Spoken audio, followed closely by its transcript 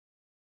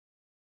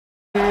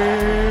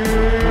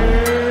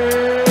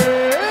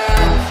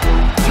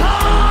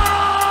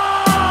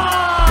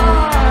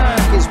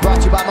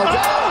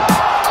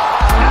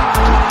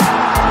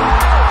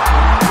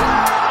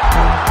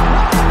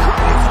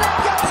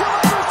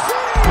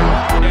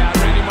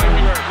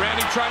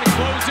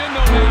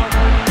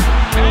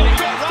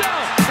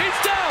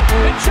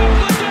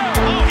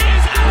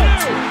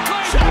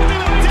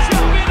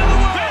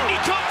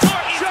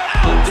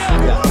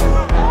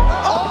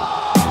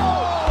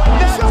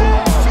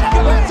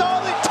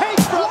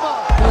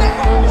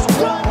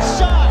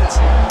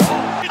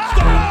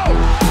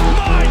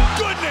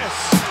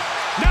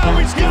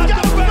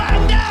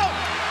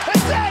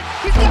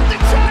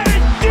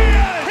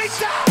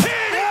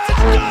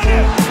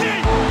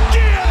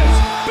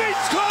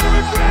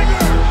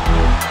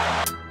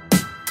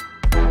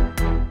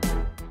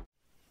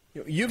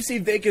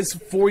UFC Vegas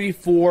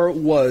 44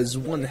 was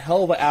one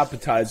hell of an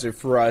appetizer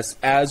for us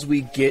as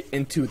we get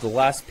into the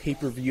last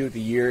pay-per-view of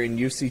the year in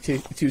UFC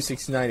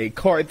 269, a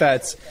card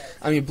that's,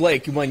 I mean,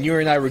 Blake, when you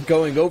and I were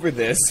going over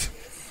this,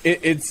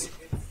 it's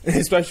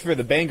especially for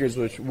the bangers,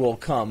 which will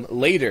come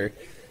later,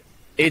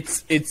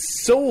 it's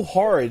so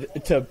hard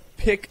to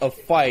pick a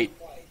fight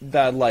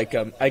that, like,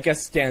 I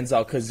guess stands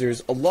out, because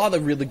there's a lot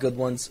of really good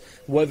ones,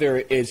 whether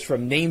it's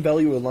from name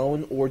value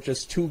alone or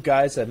just two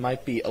guys that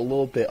might be a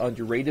little bit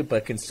underrated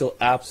but can still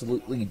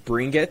absolutely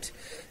bring it.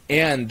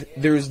 And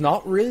there's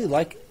not really,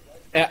 like,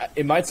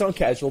 it might sound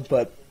casual,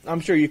 but I'm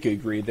sure you could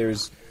agree,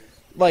 there's,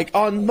 like,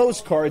 on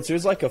most cards,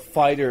 there's, like, a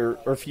fight or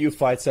a few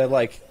fights that,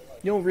 like,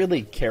 you don't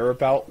really care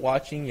about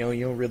watching, you know,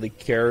 you don't really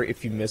care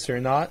if you miss or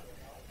not,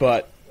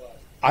 but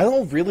I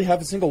don't really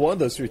have a single one of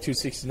those through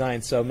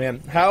 269, so,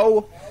 man,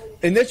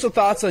 initial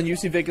thoughts on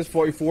UFC Vegas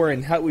 44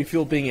 and how we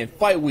feel being in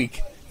fight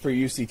week for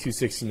UFC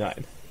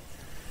 269.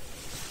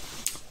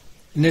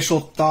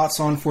 Initial thoughts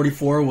on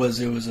 44 was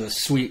it was a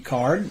sweet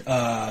card.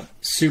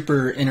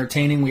 Super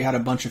entertaining. We had a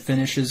bunch of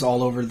finishes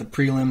all over the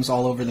prelims,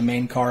 all over the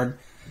main card.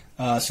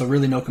 So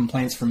really no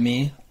complaints from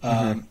me.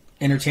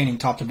 Entertaining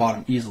top to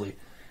bottom easily.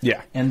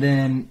 Yeah. And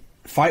then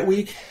fight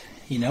week,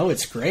 you know,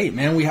 it's great,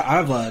 man.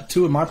 I have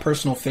two of my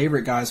personal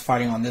favorite guys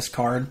fighting on this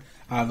card.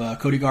 I have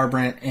Cody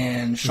Garbrandt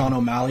and Sean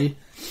O'Malley.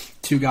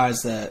 Two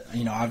guys that,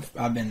 you know,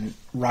 I've been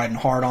riding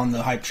hard on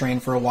the hype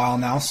train for a while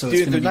now, so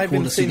it's going to be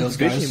cool to see those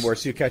guys. Anymore,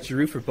 so you catch your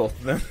root for both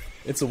of them.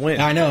 It's a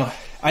win. I know.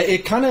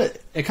 It kind of.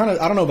 I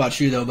don't know about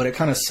you though, but it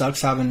kind of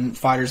sucks having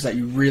fighters that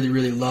you really,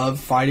 really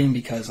love fighting,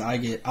 because I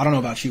don't know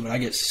about you, but I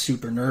get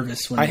super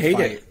nervous when they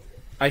fight.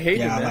 I hate it.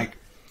 Yeah, man. like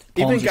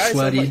palms are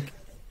sweaty.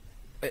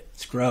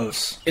 It's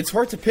gross. It's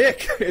hard to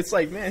pick. It's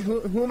like, man,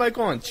 who am I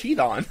going to cheat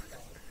on?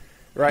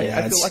 Right? Yeah,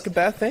 I feel like a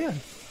bad fan.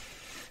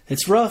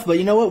 It's rough, but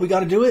you know what? We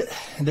got to do it.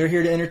 They're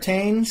here to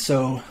entertain,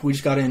 so we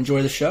just got to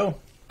enjoy the show.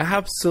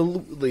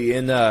 Absolutely.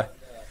 And,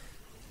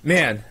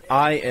 man,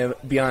 I am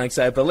beyond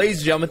excited. But, ladies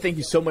and gentlemen, thank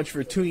you so much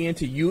for tuning in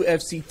to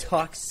UFC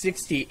Talk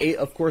 68.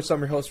 Of course, I'm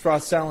your host,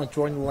 Frost Silent,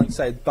 joined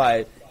alongside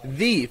by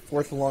the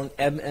fourth along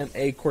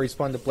MMA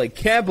correspondent, Blake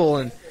Campbell.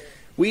 And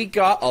we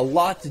got a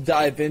lot to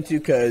dive into,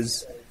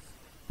 because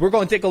we're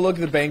going to take a look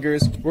at the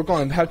bangers. We're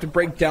going to have to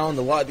break down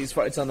a lot of these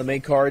fights on the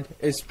main card,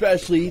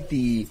 especially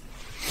the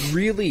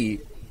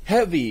really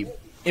heavy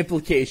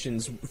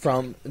implications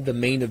from the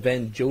main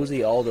event.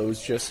 Jose Aldo is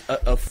just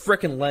a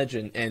freaking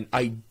legend, and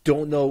I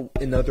don't know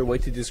another way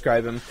to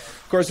describe him.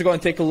 Of course, we're going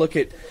to take a look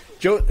at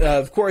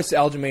of course,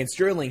 Aljamain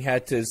Sterling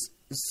had to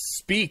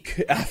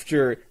speak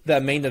after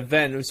that main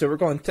event, so we're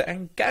going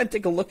to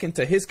take a look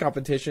into his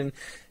competition.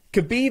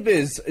 Khabib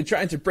is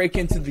trying to break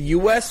into the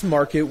U.S.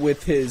 market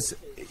with his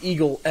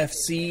Eagle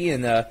FC,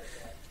 and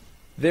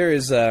there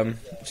is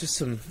just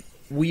some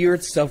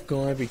weird stuff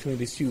going on between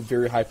these two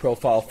very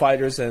high-profile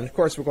fighters. And, of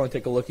course, we're going to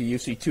take a look at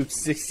UFC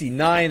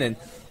 269 and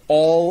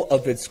all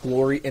of its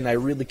glory, and I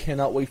really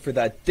cannot wait for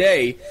that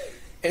day.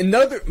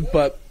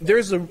 But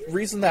there's a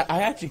reason that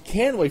I actually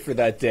can wait for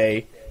that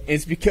day.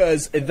 It's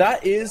because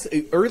that is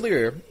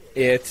earlier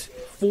at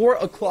 4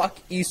 o'clock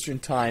Eastern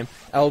Time.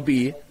 I'll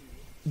be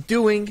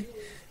doing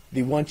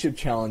the One Chip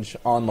Challenge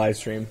on live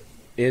stream.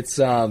 It's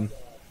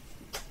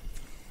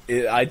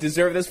I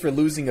deserve this for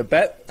losing a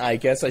bet. I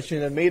guess I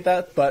shouldn't have made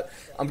that, but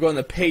I'm going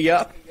to pay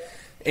up.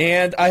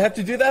 And I have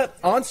to do that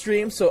on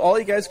stream, so all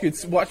you guys could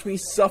watch me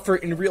suffer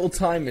in real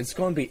time. It's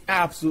going to be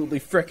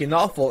absolutely freaking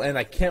awful, and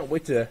I can't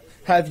wait to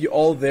have you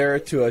all there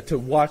to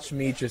watch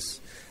me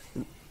just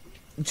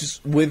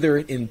wither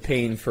in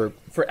pain for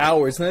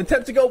hours and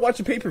attempt to go watch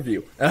a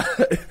pay-per-view.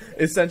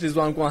 Essentially is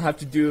what I'm going to have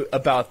to do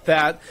about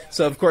that.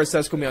 So, of course,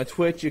 that's going to be on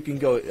Twitch. You can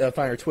go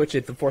find our Twitch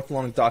at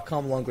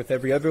thefourthalong.com along with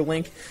every other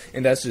link.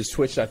 And that's just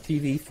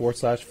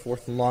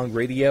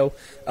twitch.tv/fourthalongradio.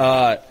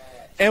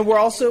 And we're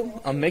also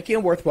making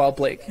it worthwhile,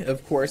 Blake,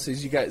 of course,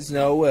 as you guys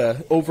know,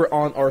 over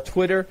on our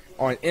Twitter,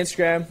 on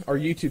Instagram, our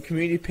YouTube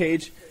community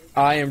page.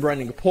 I am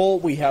running a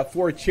poll. We have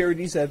 4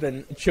 charities that have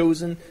been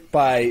chosen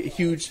by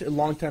huge,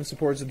 longtime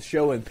supporters of the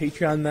show and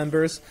Patreon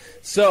members.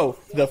 So,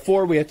 the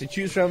 4 we have to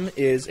choose from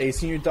is a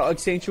senior dog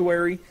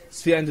sanctuary,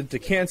 Stand Up to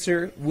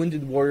Cancer,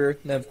 Wounded Warrior, and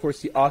then, of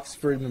course, the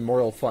Oxford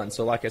Memorial Fund.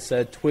 So, like I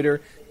said, Twitter,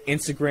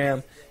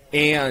 Instagram,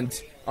 and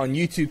on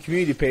YouTube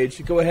community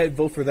page, go ahead and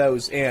vote for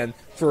those. And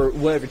for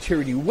whatever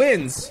charity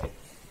wins,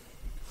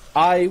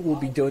 I will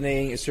be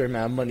donating a certain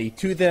amount of money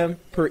to them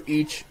per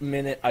each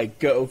minute I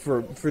go,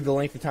 for the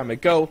length of time I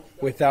go,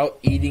 without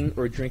eating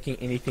or drinking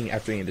anything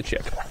after eating the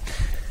chip.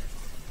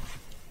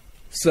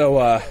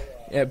 So,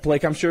 yeah,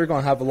 Blake, I'm sure you're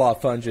going to have a lot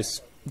of fun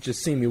just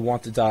seeing me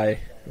want to die,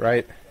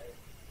 right?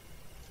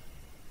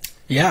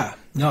 Yeah.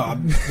 No,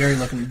 I'm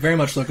very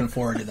much looking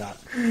forward to that.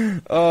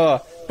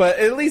 But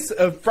at least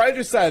a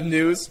brighter side of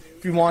news,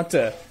 if you watch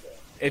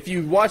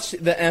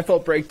the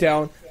NFL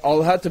breakdown,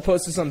 I'll have to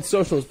post this on the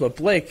socials, but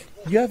Blake,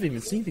 you haven't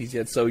even seen these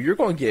yet, so you're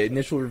going to get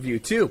initial review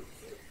too.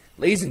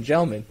 Ladies and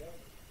gentlemen,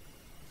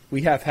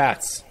 we have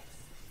hats.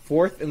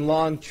 Fourth and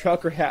Long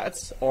trucker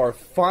hats are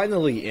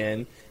finally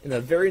in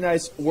a very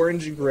nice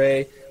orange and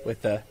gray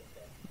with a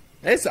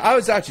I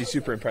was actually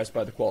super impressed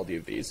by the quality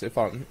of these, if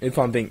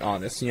I'm being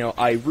honest.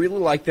 I really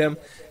like them.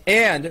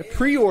 And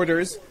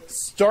pre-orders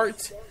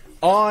start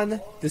on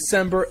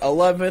December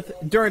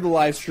 11th during the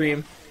live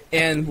stream,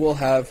 and we'll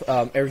have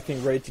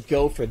everything ready to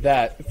go for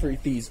that, for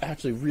these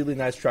actually really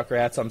nice trucker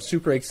hats. I'm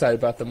super excited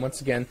about them.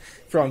 Once again,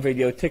 if you're on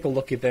video, take a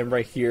look at them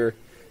right here.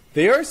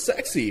 They are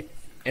sexy,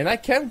 and I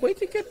can't wait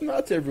to get them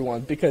out to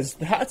everyone, because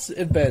the hats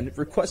have been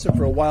requested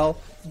for a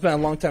while. It's been a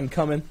long time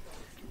coming.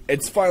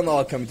 It's finally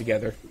all coming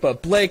together.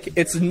 But Blake,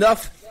 it's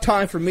enough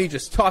time for me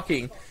just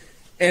talking,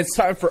 and it's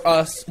time for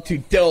us to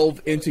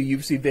delve into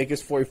UFC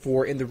Vegas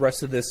 44 and the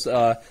rest of this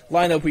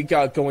lineup we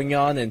got going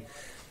on. And,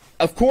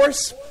 of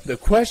course, the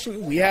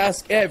question we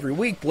ask every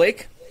week,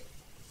 Blake,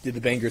 did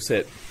the bangers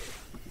hit?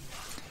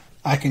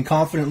 I can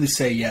confidently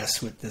say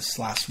yes with this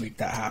last week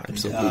that happened.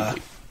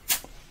 Absolutely.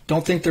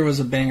 Don't think there was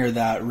a banger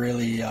that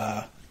really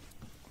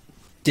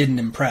didn't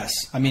impress.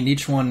 I mean,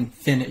 each one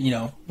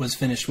was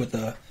finished with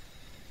a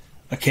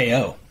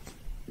KO.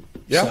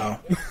 Yeah. So,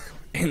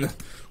 and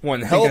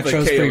one hell of a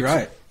KO. Pretty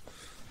right.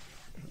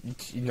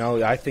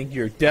 I think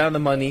you're down the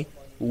money.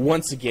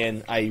 Once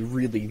again, I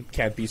really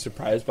can't be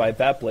surprised by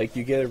that, Blake.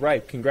 You get it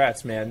right.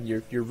 Congrats, man.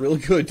 You're really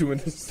good doing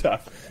this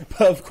stuff.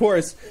 But, of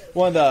course,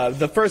 one of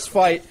the first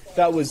fight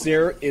that was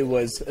there, it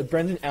was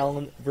Brendan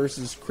Allen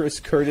versus Chris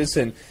Curtis.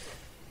 And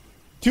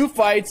 2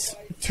 fights,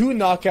 2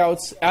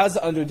 knockouts. As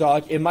an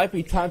underdog, it might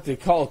be time to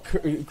call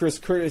Chris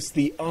Curtis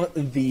the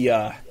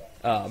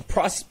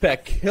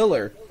prospect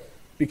killer,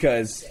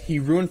 because he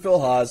ruined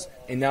Phil Haas,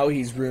 and now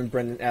he's ruined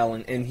Brendan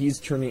Allen, and he's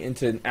turning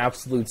into an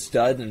absolute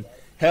stud. And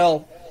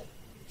hell,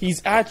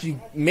 he's actually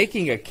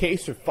making a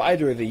case for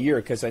Fighter of the Year,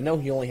 because I know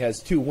he only has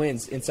 2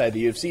 wins inside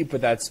the UFC, but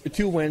that's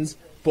 2 wins,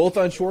 both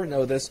on short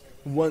notice.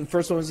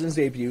 First one was his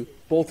debut,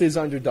 both his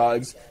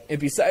underdogs, and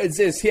besides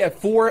this, he had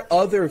 4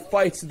 other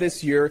fights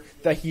this year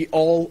that he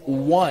all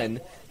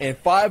won, and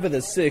 5 of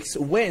the 6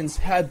 wins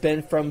had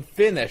been from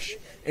finish.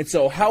 And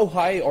so how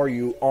high are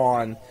you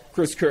on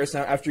Chris Curtis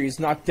now after he's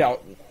knocked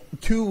out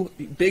 2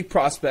 big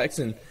prospects?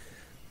 And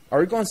are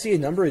we going to see a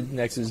number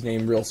next to his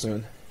name real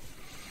soon?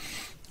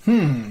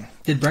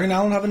 Did Brendan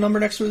Allen have a number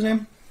next to his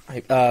name?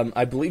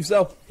 I believe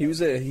so. He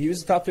was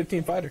a top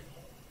 15 fighter.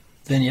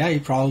 Then yeah, he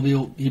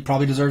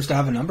probably deserves to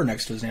have a number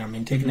next to his name. I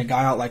mean, taking a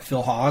guy out like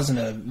Phil Haas in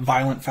a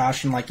violent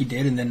fashion like he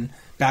did, and then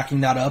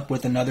backing that up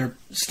with another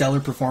stellar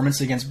performance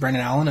against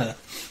Brendan Allen,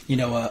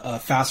 a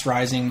fast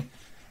rising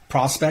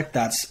prospect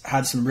that's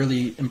had some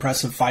really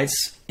impressive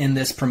fights in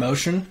this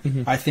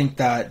promotion. I think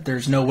that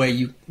there's no way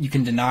you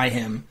can deny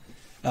him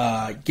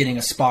getting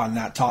a spot in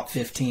that top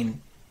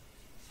 15.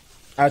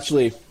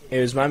 Actually, it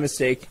was my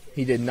mistake.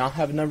 He did not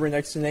have a number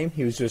next to the name.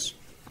 He was just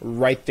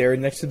right there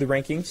next to the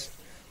rankings.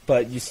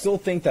 But you still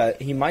think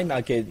that he might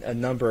not get a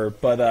number.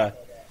 But,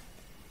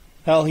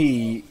 hell,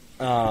 he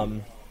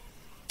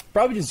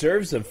probably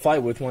deserves a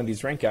fight with one of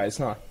these ranked guys,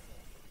 huh?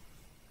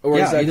 Or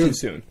is that too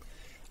soon?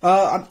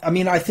 I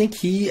mean, I think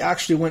he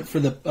actually went for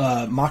the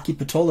Maki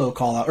Pitolo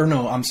call-out. Or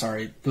no, I'm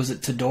sorry. Was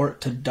it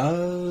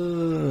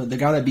the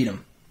guy that beat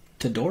him?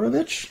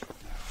 Todorovic?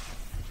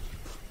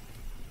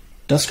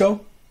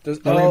 Dusko?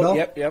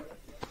 Yep.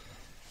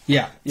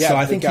 Yeah, so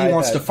I think he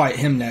wants to fight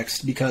him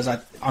next, because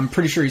I'm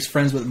pretty sure he's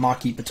friends with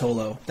Maki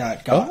Pitolo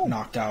that got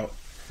knocked out.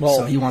 Well,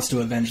 so he wants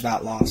to avenge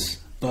that loss.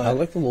 But I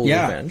like the little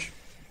revenge.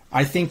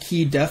 I think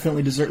he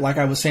definitely deserves, like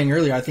I was saying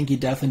earlier, I think he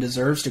definitely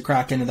deserves to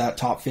crack into that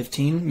top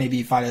 15,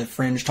 maybe fight a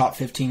fringe top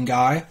 15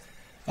 guy.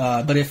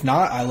 But if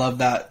not, I love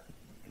that,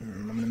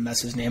 I'm going to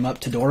mess his name up,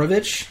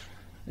 Todorovic.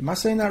 Am I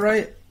saying that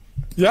right?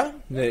 Yeah,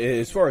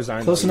 as far as I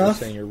know, Close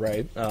enough? You're saying you're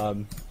right.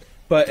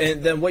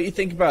 And then what you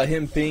think about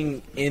him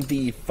being in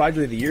the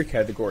Fighter of the Year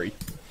category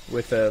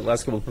with the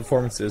last couple of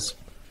performances?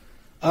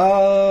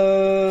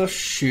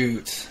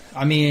 Shoot.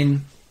 I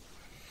mean,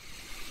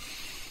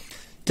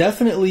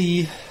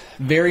 definitely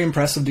very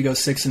impressive to go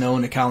 6-0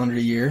 in a calendar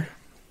year.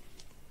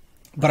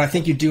 But I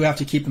think you do have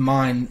to keep in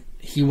mind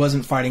he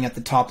wasn't fighting at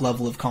the top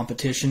level of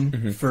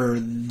competition for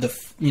the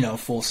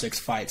full 6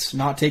 fights.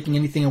 Not taking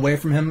anything away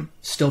from him,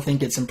 still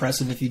think it's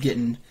impressive if you get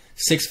in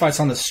 6 fights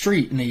on the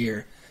street in a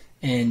year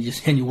and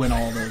you win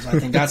all of those. I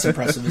think that's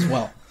impressive as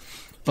well.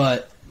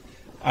 But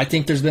I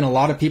think there's been a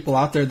lot of people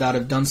out there that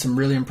have done some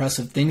really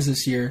impressive things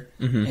this year,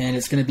 and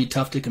it's going to be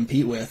tough to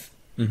compete with.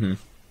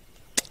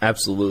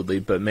 Absolutely.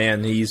 But,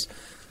 man,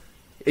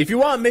 if you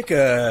want to make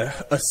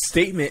a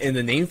statement in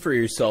the name for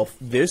yourself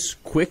this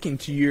quick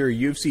into your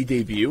UFC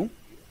debut,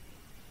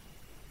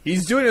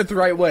 he's doing it the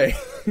right way.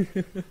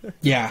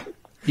 Yeah,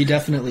 he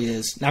definitely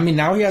is. I mean,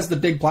 now he has the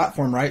big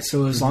platform, right?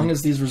 So as long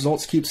as these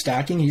results keep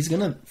stacking, he's going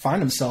to find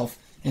himself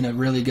in a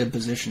really good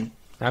position.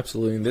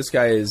 Absolutely. And this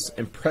guy is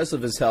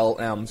impressive as hell.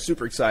 And I'm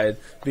super excited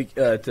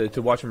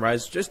to watch him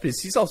rise, just because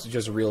he's also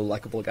just a real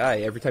likable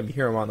guy. Every time you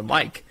hear him on the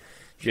mic,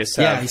 he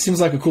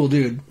seems like a cool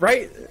dude.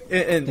 Right?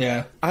 And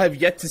yeah. I have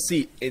yet to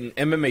see in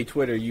MMA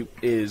Twitter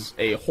is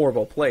a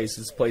horrible place.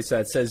 It's a place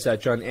that says that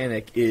John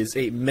Anik is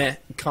a meh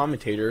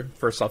commentator.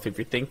 First off, if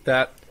you think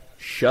that,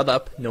 shut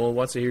up. No one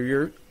wants to hear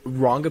your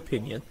wrong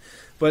opinion.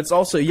 But it's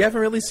also, you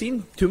haven't really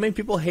seen too many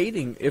people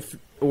hating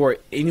or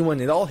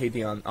anyone at all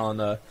hating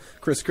on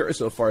Chris Kerr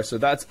so far. So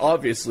that's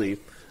obviously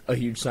a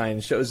huge sign.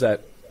 It shows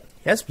that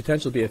he has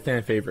potential to be a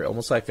fan favorite,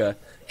 almost like a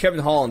Kevin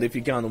Holland if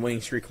you get on a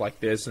winning streak like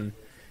this, and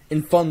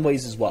in fun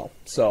ways as well.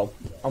 So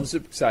I'm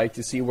super excited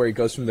to see where he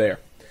goes from there.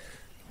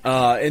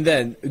 And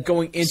then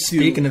going into...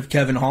 Speaking of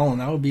Kevin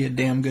Holland, that would be a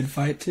damn good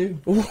fight, too.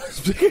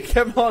 Speaking of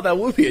Kevin Holland, that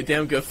would be a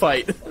damn good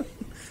fight.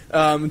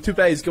 Too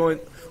bad he's going...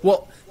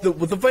 Well,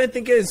 the funny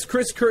thing is,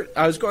 Chris Kerr...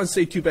 I was going to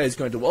say too bad he's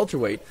going to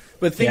welterweight.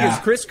 But the thing is,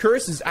 Chris Kerr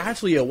is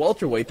actually a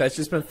welterweight that's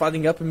just been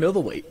fighting up in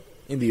middleweight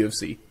in the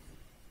UFC.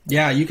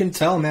 Yeah, you can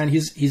tell, man.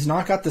 He's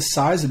not got the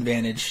size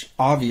advantage,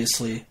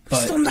 obviously.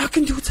 But still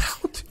knocking dudes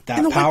out.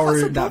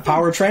 That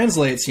power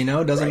translates,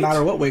 Doesn't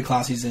matter what weight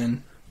class he's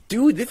in.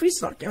 Dude, if he's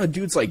knocking out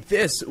dudes like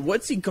this,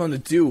 what's he going to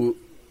do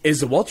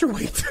as a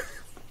welterweight?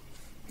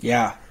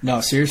 Yeah, no,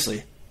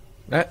 seriously.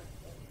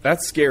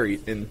 That's scary,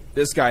 and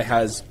this guy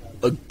has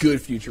a good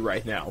future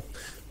right now.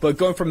 But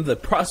going from the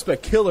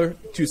prospect killer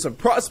to some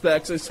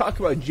prospects, let's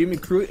talk about Jimmy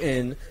Crute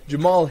and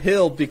Jamal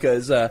Hill,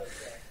 because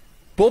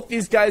both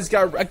these guys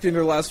got wrecked in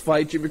their last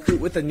fight. Jimmy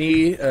Crute with a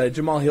knee.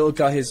 Jamal Hill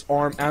got his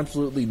arm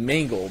absolutely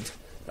mangled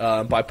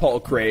by Paul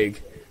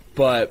Craig.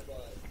 But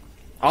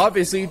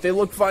obviously, they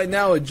look fine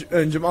now,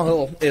 and Jamal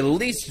Hill, at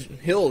least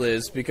Hill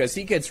is, because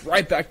he gets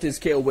right back to his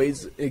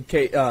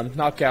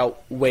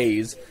knockout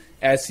ways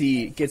as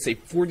he gets a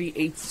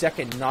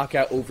 48-second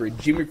knockout over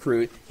Jimmy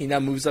Crute. He now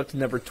moves up to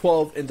number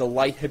 12 in the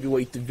light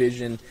heavyweight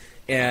division,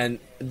 and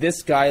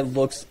this guy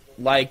looks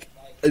like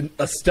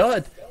a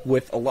stud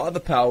with a lot of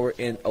the power,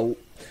 and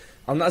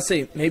I'm not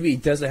saying maybe he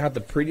doesn't have the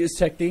prettiest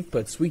technique,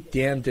 but sweet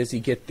damn does he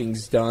get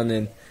things done.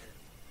 And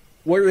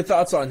what are your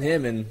thoughts on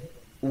him, and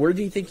where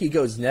do you think he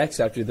goes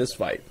next after this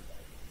fight?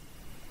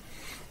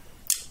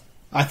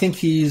 I think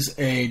he's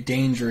a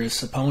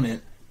dangerous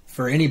opponent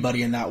for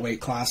anybody in that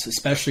weight class,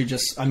 especially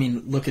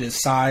look at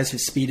his size,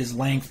 his speed, his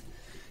length.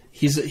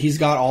 He's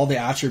got all the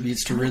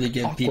attributes to really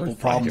give people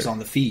problems on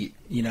the feet,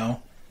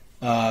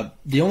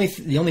 The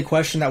only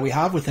question that we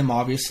have with him,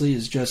 obviously,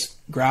 is just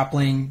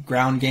grappling,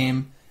 ground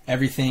game,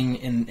 everything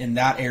in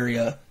that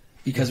area,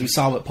 because we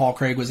saw what Paul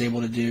Craig was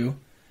able to do.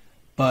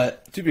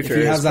 But to be if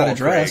fair, he has that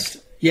addressed...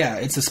 Craig. Yeah,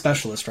 it's a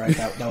specialist, right,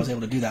 that was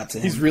able to do that to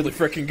him. He's really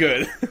freaking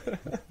good.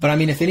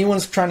 But, if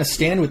anyone's trying to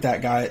stand with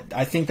that guy,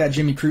 I think that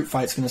Jimmy Crute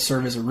fight's going to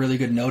serve as a really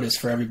good notice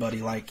for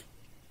everybody. Like,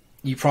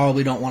 you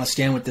probably don't want to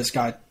stand with this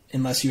guy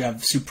unless you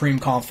have supreme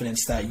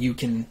confidence that you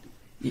can,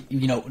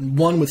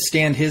 one,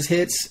 withstand his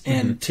hits,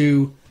 and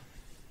two,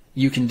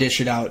 you can dish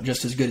it out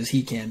just as good as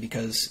he can,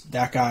 because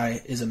that guy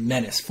is a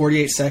menace.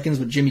 48 seconds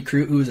with Jimmy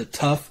Crute, who is a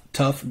tough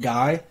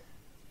guy.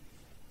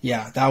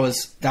 Yeah, that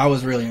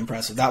was really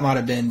impressive. That might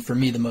have been, for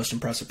me, the most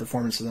impressive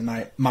performance of the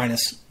night,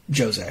 minus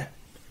Jose.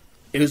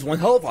 It was one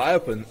hell of an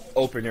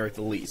eye-opener at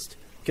the least.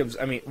 Because,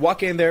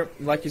 walk in there,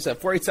 like you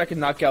said, 48-second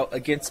knockout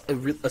against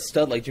a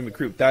stud like Jimmy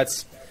Crute.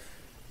 That's...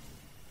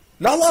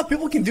 Not a lot of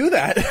people can do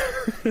that.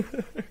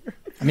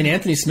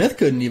 Anthony Smith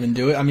couldn't even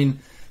do it.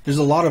 There's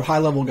a lot of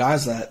high-level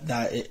guys that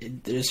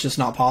it's just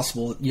not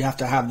possible. You have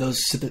to have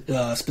those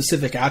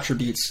specific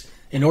attributes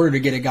in order to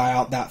get a guy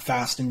out that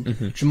fast.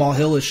 And Jamal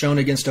Hill has shown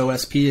against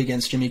OSP,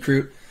 against Jimmy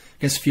Crute,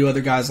 against a few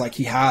other guys, like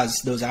he has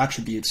those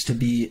attributes to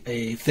be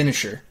a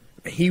finisher.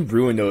 He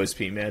ruined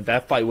OSP, man.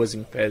 That fight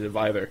wasn't competitive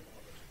either.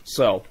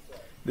 So,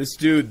 this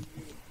dude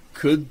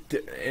could,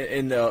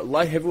 in the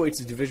light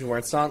heavyweights division, where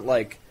it's not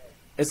like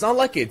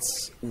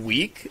it's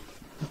weak,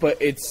 but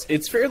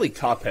it's fairly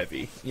top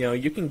heavy.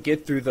 You can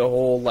get through the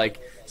whole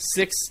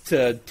 6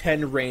 to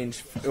 10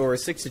 range or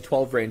 6 to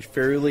 12 range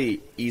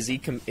fairly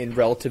easy in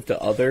relative to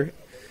other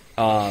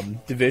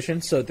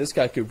divisions. So this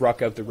guy could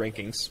rock out the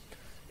rankings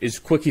as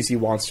quick as he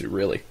wants to,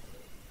 really.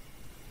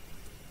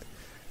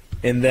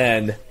 And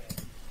then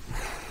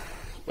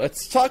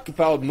let's talk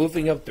about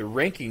moving up the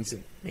rankings,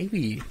 and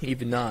maybe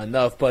even not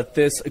enough, but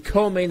this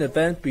co-main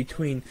event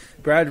between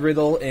Brad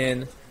Riddle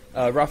and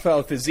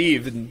Rafael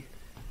Fiziev, and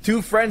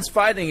two friends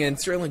fighting, and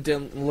certainly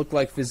didn't look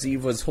like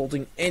Fiziev was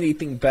holding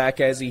anything back,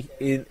 as he,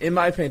 in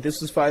my opinion, this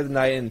was fight of the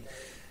night, and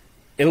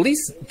at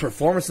least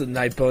performance of the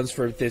night, Bones,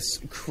 for this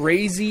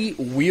crazy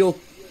wheel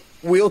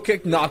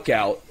kick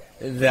knockout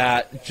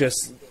that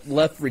just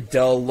left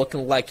Riddle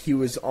looking like he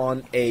was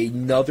on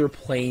another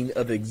plane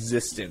of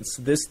existence.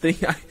 This thing,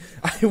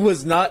 I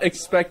was not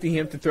expecting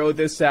him to throw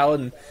this out,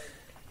 and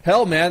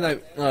hell, man,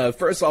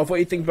 first off, what do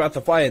you think about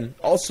the fight? And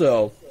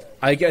also,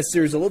 I guess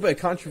there's a little bit of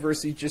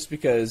controversy just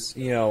because,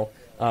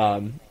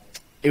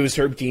 it was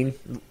Herb Dean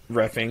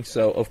reffing,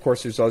 so of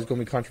course there's always going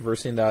to be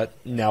controversy in that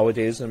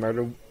nowadays, no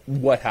matter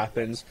what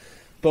happens.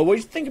 But what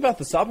do you think about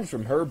the stoppage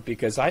from Herb?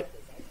 Because I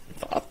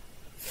thought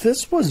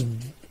this was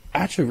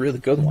actually a really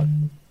good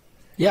one.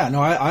 Yeah,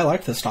 no, I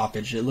liked the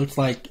stoppage. It looked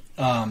like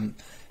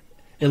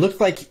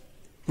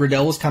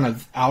Riddle was kind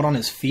of out on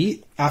his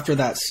feet after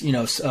that,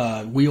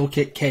 wheel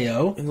kick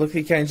KO. It looked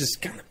like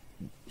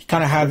he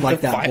kind of had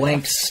like that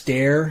blank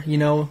stare,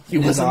 in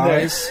his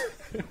eyes.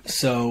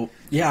 So,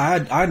 yeah,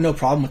 I had no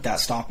problem with that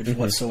stoppage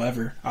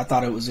whatsoever. I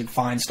thought it was a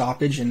fine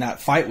stoppage, and that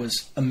fight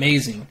was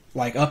amazing.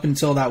 Like, up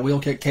until that wheel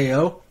kick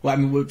KO, well, I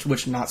mean,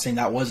 which I'm not saying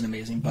that wasn't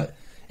amazing, but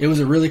it was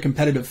a really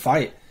competitive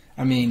fight.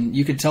 I mean,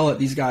 you could tell that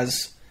these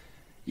guys,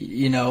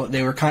 you know,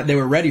 they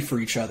were ready for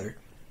each other.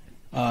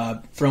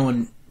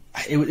 Throwing,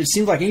 it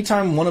seemed like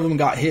anytime one of them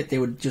got hit, they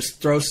would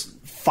just throw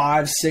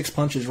 5-6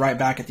 punches right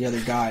back at the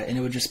other guy, and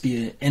it would just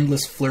be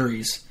endless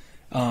flurries.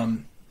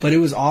 But it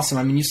was awesome.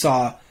 I mean, you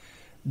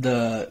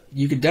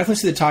could definitely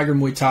see the Tiger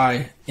Muay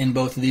Thai in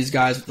both of these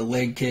guys with the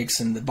leg kicks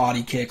and the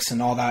body kicks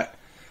and all that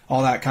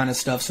kind of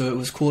stuff. So it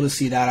was cool to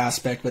see that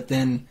aspect. But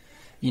then,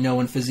 you know,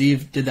 when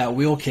Fiziev did that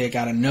wheel kick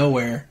out of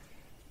nowhere,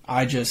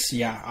 I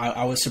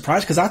was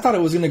surprised because I thought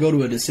it was going to go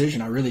to a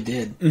decision. I really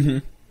did. Mm-hmm.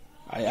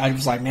 I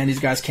was like, man, these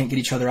guys can't get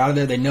each other out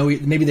of there.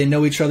 Maybe they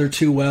know each other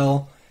too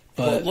well.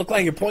 But well, it looked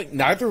like a point.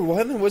 Neither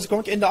one was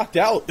going to get knocked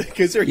out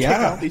because they're taking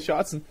out these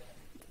shots and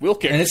wheel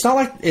kick. And it's not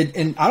like it.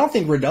 And I don't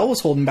think Riddell was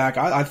holding back.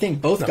 I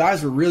think both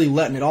guys were really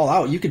letting it all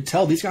out. You could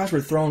tell these guys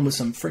were throwing with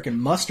some freaking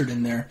mustard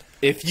in there.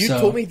 If you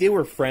told me they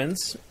were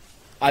friends,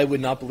 I would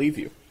not believe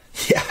you.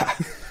 Yeah.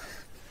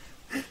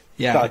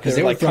 Yeah, because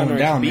they were throwing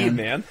down,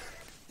 man.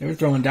 They were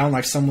throwing down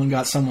like someone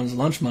got someone's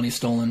lunch money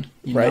stolen.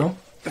 You know?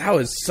 That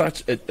was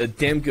such a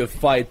damn good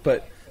fight.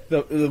 But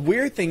the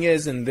weird thing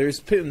is, and there's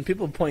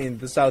people pointing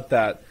this out,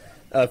 that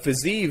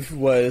Fiziev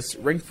was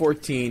ranked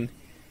 14.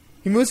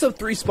 He moves up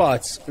 3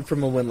 spots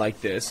from a win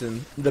like this,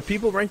 and the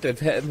people ranked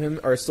ahead of him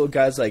are still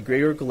guys like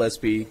Gregor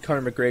Gillespie,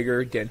 Conor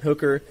McGregor, Dan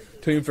Hooker,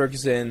 Tony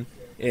Ferguson,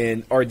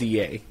 and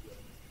RDA.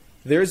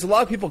 There's a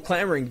lot of people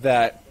clamoring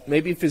that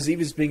maybe Fiziev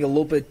is being a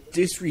little bit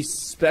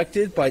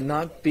disrespected by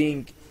not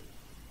being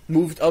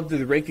moved up to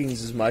the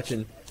rankings as much.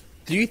 And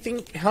do you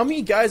think, how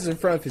many guys in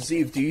front of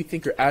Fiziev do you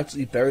think are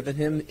actually better than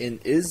him? And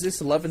is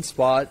this 11th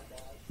spot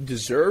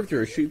deserved,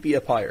 or should it be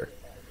up higher?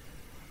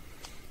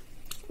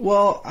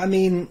 Well, I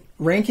mean,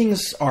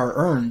 rankings are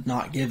earned,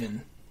 not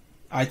given.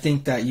 I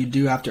think that you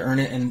do have to earn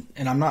it,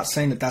 and I'm not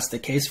saying that that's the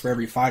case for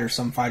every fighter.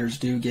 Some fighters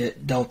do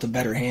get dealt a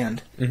better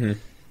hand. Mm-hmm.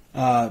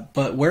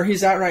 But where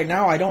he's at right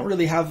now, I don't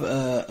really have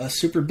a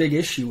super big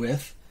issue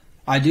with.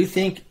 I do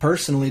think,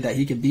 personally, that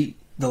he could beat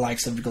the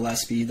likes of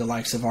Gillespie, the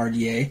likes of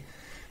RDA,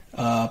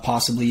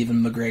 possibly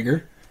even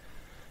McGregor.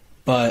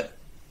 But,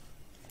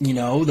 you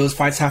know, those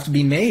fights have to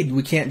be made.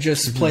 We can't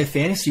just play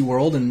fantasy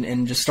world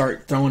and just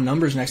start throwing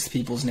numbers next to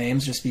people's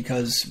names just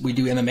because we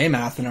do MMA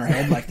math in our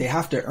head. Like, they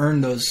have to earn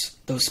those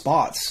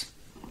spots.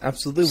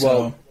 Absolutely. So,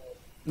 well,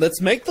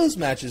 let's make those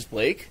matches,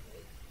 Blake.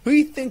 Who do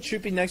you think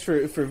should be next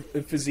for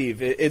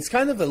Fiziev? It's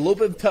kind of a little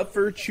bit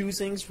tougher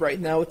choosings right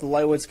now with the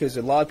lightweights because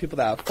there are a lot of people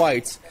that have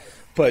fights.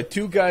 But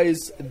 2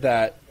 guys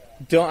that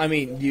don't, I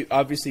mean, you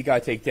obviously got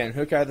to take Dan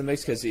Hook out of the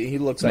mix because he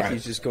looks like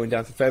he's just going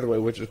down to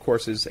featherweight, which, of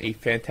course, is a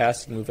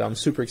fantastic move. I'm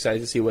super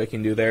excited to see what he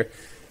can do there.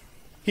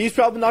 He's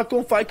probably not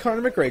going to fight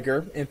Conor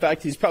McGregor. In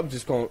fact, he's probably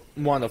just going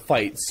to want to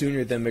fight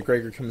sooner than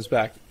McGregor comes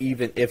back,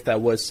 even if that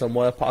was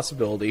somewhat a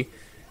possibility.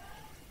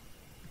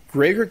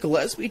 Gregor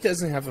Gillespie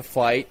doesn't have a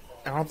fight.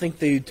 I don't think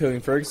they do Tony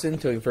Ferguson.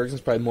 Tony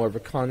Ferguson's probably more of a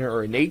Conor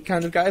or a Nate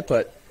kind of guy,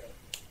 but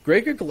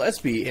Gregor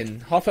Gillespie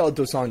and Rafael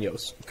Dos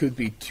Anjos could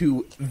be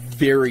 2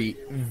 very,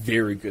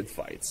 very good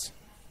fights.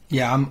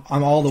 Yeah,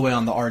 I'm all the way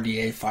on the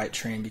RDA fight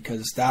train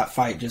because that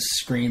fight just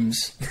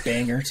screams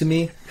banger to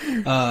me.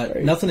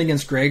 Nothing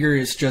against Gregor.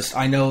 It's just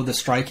I know the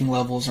striking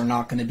levels are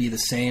not going to be the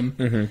same.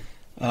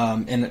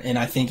 Mm-hmm. And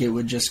I think it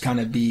would just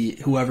kind of be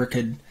whoever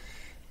could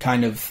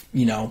kind of,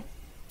 you know,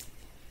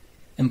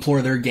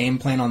 implore their game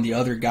plan on the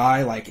other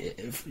guy. Like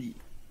if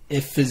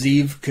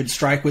Fiziev could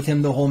strike with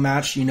him the whole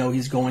match, you know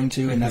he's going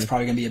to, and that's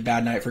probably going to be a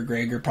bad night for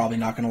Gregor. Probably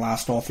not going to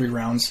last all 3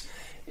 rounds.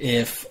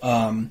 If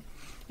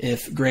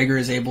Gregor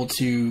is able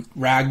to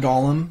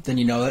ragdoll him, then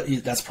you know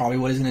that's probably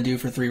what he's going to do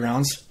for 3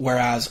 rounds.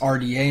 Whereas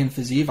RDA and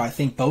Fiziev, I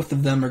think both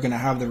of them are going to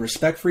have the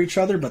respect for each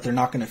other, but they're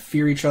not going to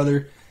fear each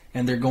other,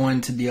 and they're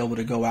going to be able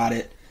to go at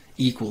it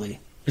equally.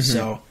 Mm-hmm.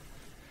 So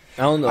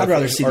I don't know. I'd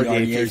rather see the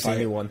RDA fight.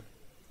 Anyone.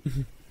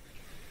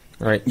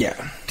 Right.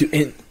 Yeah.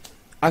 And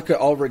I could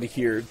already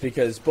hear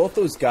because both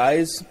those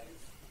guys,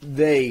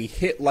 they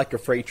hit like a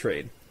freight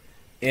train.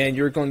 And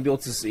you're going to be able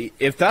to see,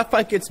 if that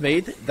fight gets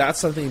made, that's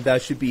something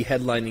that should be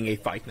headlining a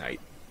fight night.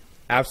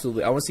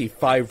 Absolutely. I want to see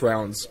 5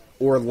 rounds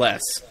or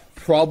less,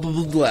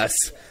 probably less,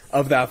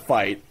 of that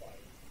fight.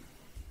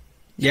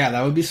 Yeah,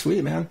 that would be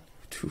sweet, man.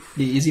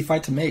 Be an easy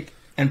fight to make.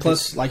 And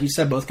plus, like you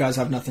said, both guys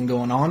have nothing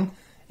going on.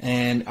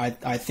 And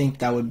I think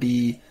that would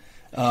be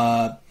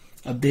a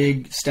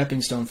big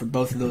stepping stone for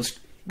both of those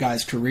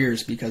guys'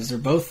 careers because they're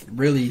both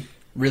really,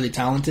 really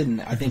talented.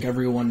 And I think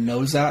everyone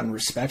knows that and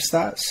respects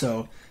that.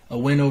 So a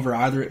win over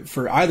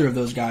either of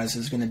those guys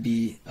is going to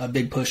be a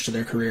big push to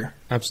their career.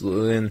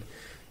 Absolutely. And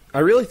I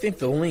really think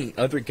the only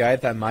other guy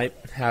that might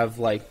have,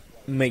 like,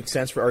 make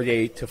sense for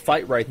RDA to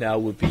fight right now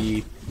would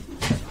be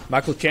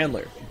Michael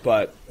Chandler.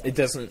 But it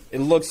doesn't. It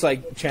looks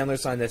like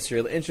Chandler's not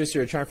necessarily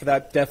interested or trying for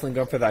that. Definitely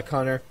going for that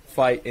Conor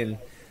fight. And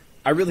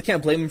I really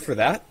can't blame him for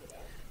that.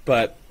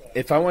 But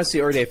if I want to see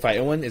RDA fight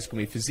anyone, it's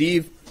going to be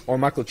Fiziev or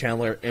Michael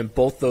Chandler, and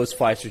both those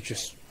fights are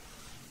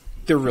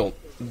they're real.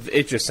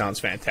 It just sounds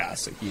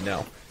fantastic,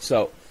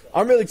 So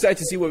I'm really excited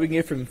to see what we can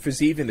get from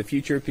Fiziev in the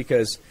future,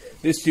 because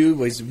this dude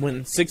was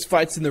winning 6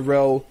 fights in a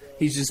row.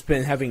 He's just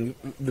been having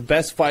the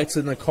best fights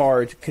in the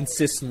card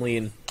consistently,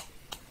 and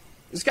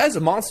this guy's a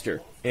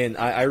monster. And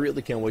I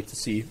really can't wait to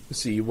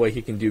see what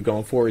he can do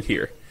going forward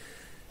here.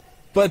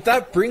 But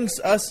that brings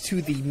us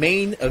to the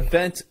main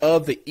event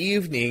of the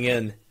evening,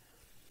 and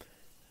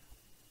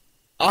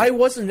I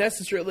wasn't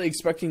necessarily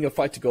expecting a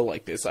fight to go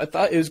like this. I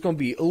thought it was going to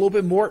be a little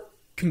bit more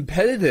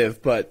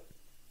competitive, but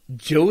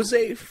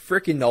Jose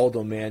freaking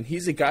Aldo, man,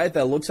 he's a guy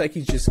that looks like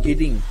he's just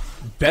getting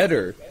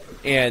better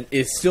and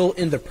is still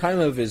in the prime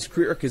of his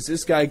career, because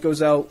this guy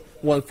goes out,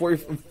 won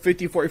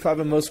 50-45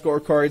 on most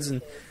scorecards,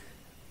 and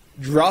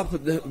dropped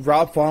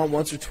Rob Font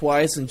once or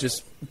twice and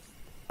just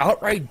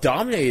outright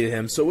dominated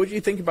him. So what do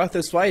you think about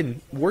this fight,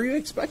 and were you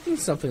expecting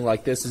something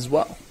like this as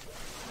well?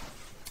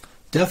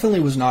 Definitely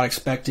was not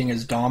expecting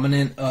as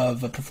dominant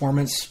of a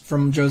performance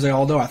from Jose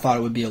Aldo. I thought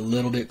it would be a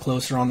little bit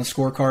closer on the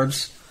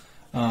scorecards,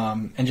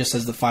 and just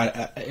as the fight,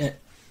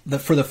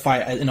 for the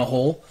fight in a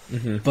whole.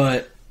 Mm-hmm.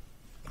 But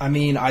I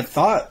mean, I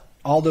thought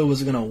Aldo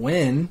was going to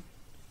win,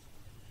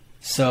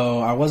 so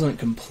I wasn't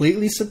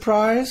completely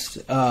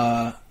surprised.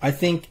 I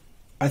think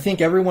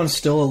everyone's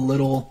still a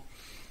little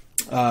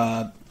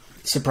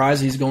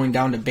surprised he's going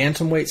down to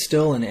bantamweight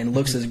still, and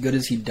looks as good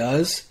as he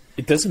does.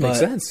 It doesn't make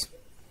sense.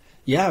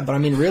 Yeah, but I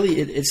mean, really,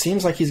 it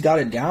seems like he's got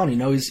it down.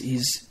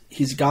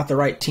 He's got the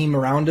right team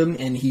around him,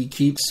 and he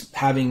keeps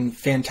having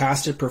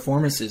fantastic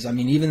performances. I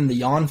mean, even in the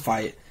Jan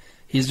fight,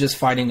 he's just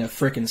fighting a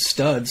freaking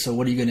stud. So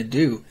what are you going to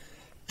do?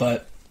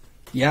 But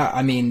yeah,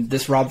 I mean,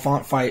 this Rob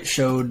Font fight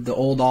showed the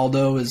old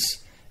Aldo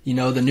is, the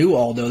new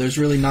Aldo. There's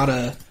really not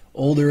a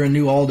older and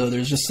new Aldo.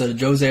 There's just a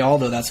Jose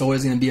Aldo that's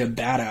always going to be a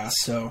badass.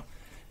 So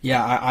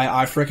yeah,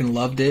 I freaking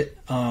loved it.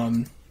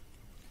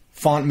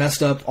 Font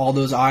messed up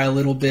Aldo's eye a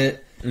little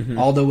bit. Mm-hmm.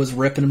 Aldo was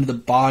ripping him to the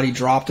body,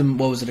 dropped him.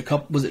 What was it?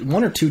 Was it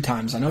 1 or 2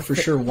 times? I know for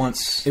sure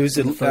once. It was.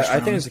 I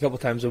think it was a couple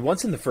times. But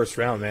once in the first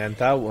round, man.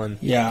 That one.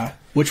 Yeah,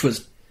 which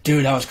was,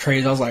 dude, that was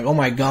crazy. I was like, oh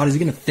my god, is he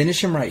gonna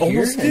finish him right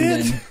Almost here? Did.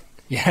 And then,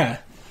 yeah.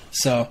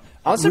 So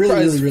I was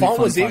surprised really Font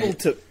was fight. able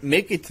to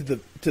make it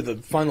to the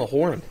final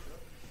horn.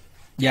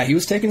 Yeah, he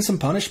was taking some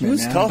punishment. He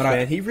was man, tough, but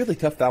man. He really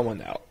toughed that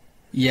one out.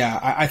 Yeah,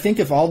 I think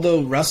if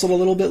Aldo wrestled a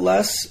little bit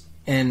less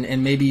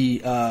and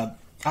maybe.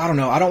 I don't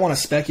know. I don't want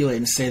to speculate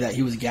and say that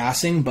he was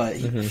gassing, but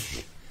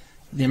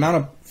the amount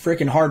of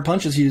freaking hard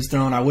punches he was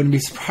throwing, I wouldn't be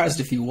surprised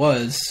if he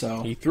was.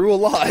 So he threw a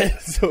lot,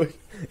 so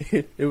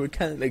it would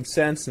kind of make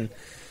sense. And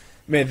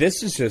man,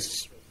 this is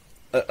just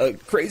a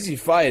crazy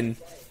fight. And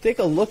take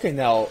a look at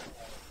now.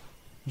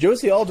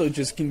 Jose Aldo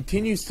just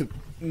continues to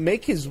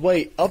make his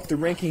way up the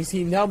rankings.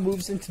 He now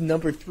moves into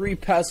number 3,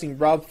 passing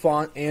Rob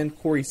Font and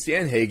Corey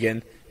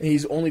Sandhagen, and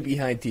he's only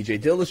behind T.J.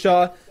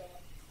 Dillashaw.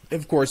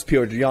 Of course,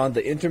 Petr Yan,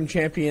 the interim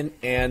champion,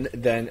 and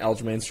then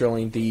Aljamain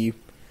Sterling, the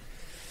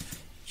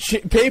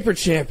paper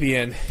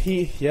champion.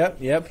 He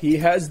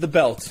has the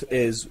belt,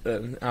 is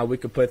how we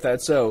could put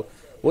that. So,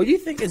 what do you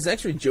think is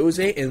next for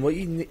Jose, and what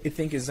do you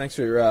think is next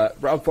for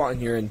Rob Font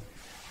here? And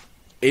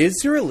is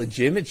there a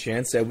legitimate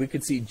chance that we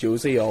could see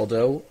Jose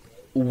Aldo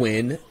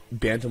win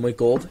bantamweight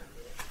gold?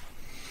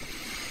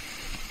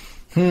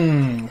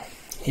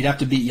 He'd have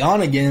to beat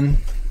Yan again,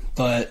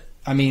 but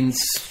I mean.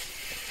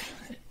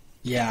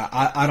 Yeah,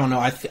 I don't know.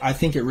 I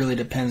think it really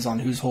depends on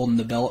who's holding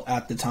the belt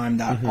at the time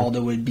that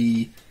Aldo would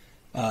be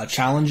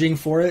challenging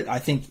for it. I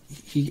think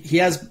he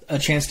has a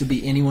chance to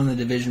beat anyone in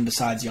the division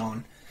besides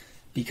Yan,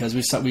 because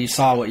we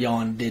saw what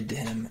Yan did to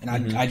him, and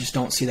I just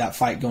don't see that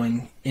fight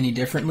going any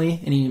differently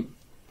any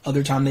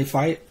other time they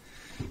fight.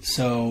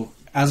 So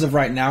as of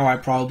right now,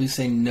 I'd probably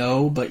say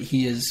no, but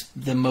he is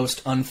the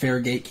most unfair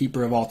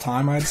gatekeeper of all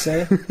time, I'd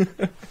say.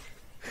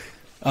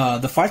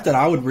 The fight that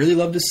I would really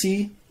love to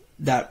see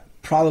that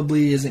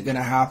probably isn't going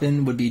to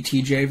happen would be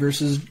TJ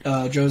versus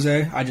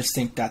Jose. I just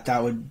think that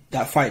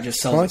fight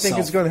just sells itself. I think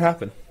it's going to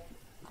happen.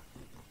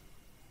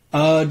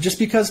 Just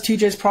because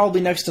TJ's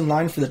probably next in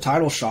line for the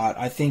title shot.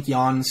 I think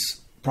Jan's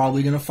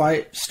probably going to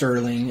fight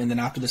Sterling, and then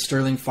after the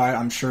Sterling fight,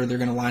 I'm sure they're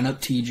going to line up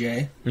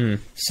TJ.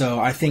 So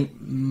I think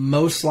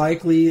most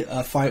likely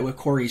a fight with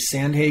Corey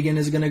Sandhagen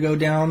is going to go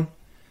down.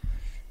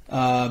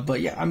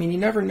 But yeah, I mean, you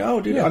never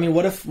know, dude. Yeah. I mean,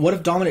 what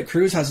if Dominic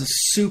Cruz has a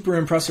super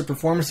impressive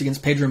performance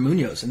against Pedro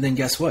Munoz, and then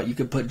guess what? You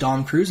could put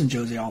Dom Cruz and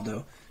Jose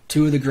Aldo,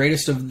 2 of the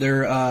greatest of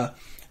their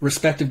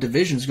respective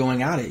divisions,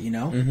 going at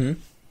it.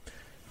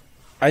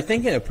 I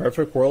think in a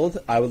perfect world,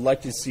 I would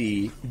like to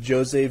see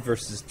Jose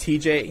versus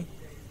TJ,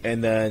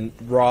 and then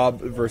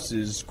Rob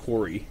versus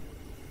Corey.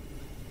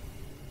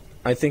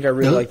 I think I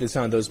really like the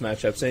sound of those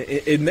matchups. And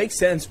it makes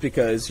sense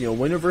because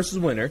winner versus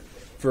winner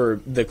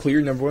for the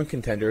clear number 1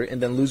 contender, and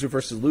then loser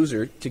versus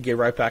loser to get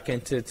right back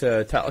into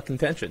title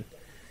contention.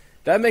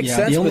 That makes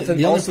sense.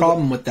 The only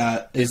problem with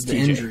that is the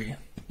injury.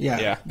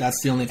 Yeah,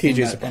 that's the only thing.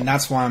 And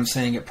that's why I'm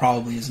saying it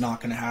probably is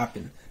not going to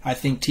happen. I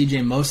think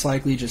TJ most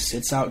likely just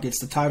sits out, gets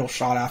the title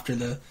shot after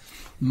the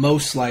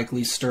most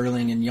likely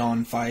Sterling and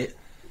Yan fight.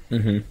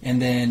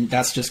 And then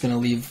that's just going to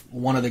leave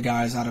one of the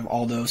guys out of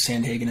Aldo,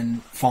 Sandhagen,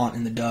 and Font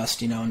in the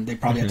dust, and they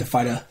probably have to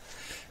fight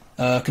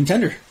a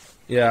contender.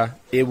 Yeah,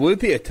 it would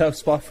be a tough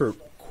spot for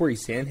Corey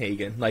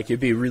Sandhagen. Like, it'd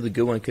be a really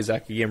good one because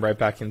that could get him right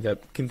back into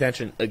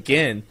contention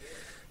again.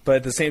 But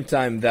at the same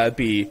time, that'd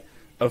be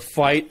a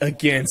fight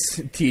against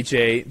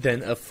TJ,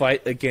 then a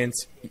fight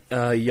against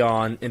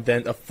Jan, and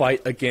then a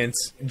fight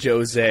against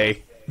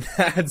Jose.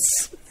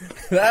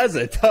 That's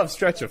a tough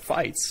stretch of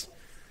fights.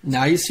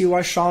 Now you see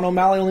why Sean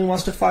O'Malley only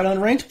wants to fight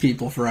unranked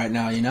people for right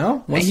now,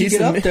 Once you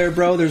get up there,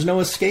 bro, there's no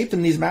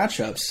escaping these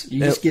matchups. You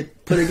just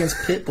get put against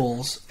pit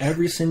bulls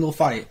every single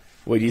fight.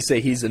 Would you say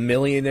he's a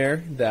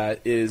millionaire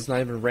that is not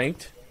even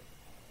ranked?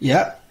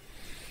 Yeah.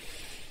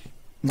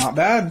 Not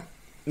bad.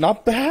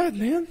 Not bad,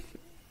 man.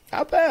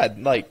 Not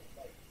bad. Like,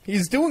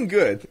 he's doing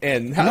good.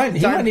 And he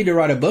might need to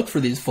write a book for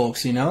these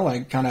folks,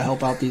 like kind of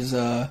help out these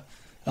other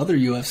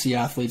UFC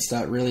athletes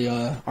that really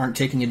aren't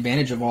taking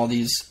advantage of all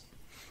these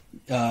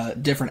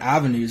different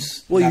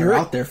avenues that are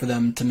out there for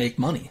them to make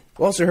money.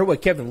 Well, also heard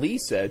what Kevin Lee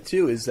said,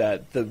 too, is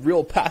that the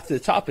real path to the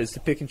top is to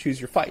pick and choose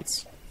your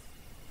fights.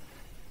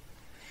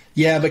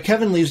 Yeah, but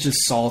Kevin Lee's just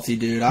salty,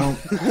 dude. I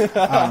don't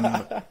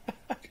know.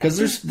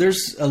 Because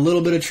there's a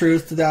little bit of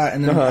truth to that,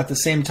 and then at the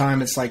same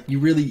time, it's like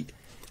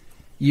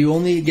you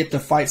only get the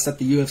fights that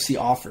the UFC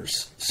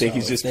offers. So think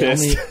he's just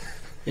pissed.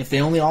 If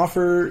they only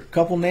offer a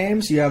couple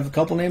names, you have a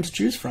couple names to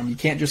choose from. You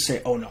can't just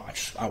say, "Oh no,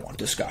 I want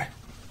this guy."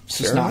 It's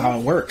just not how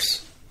it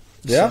works.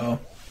 Yeah, so,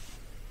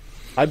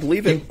 I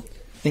believe it.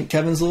 I think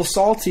Kevin's a little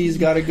salty. He's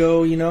got to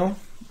go.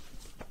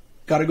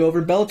 Got to go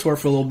over Bellator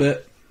for a little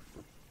bit.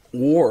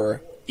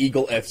 Or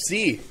Eagle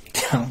FC.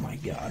 Oh my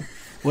God.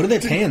 What are they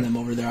paying them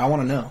over there? I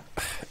want to know.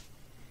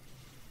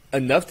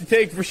 Enough to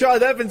take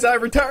Rashad Evans out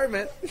of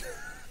retirement.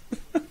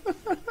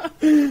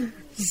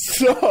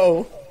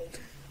 So,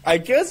 I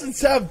guess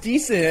it's half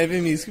decent. I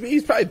mean,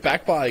 he's probably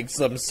backed by like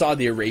some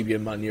Saudi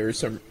Arabian money or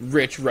some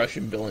rich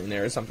Russian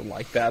billionaire or something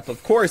like that. But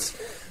of course,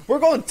 we're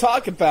going to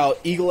talk about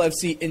Eagle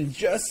FC in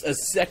just a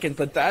second,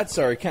 but that's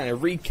our kind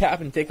of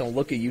recap and taking a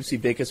look at UFC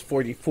Vegas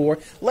 44.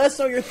 Let us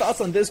know your thoughts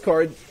on this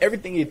card,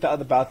 everything you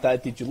thought about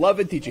that. Did you love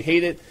it? Did you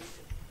hate it?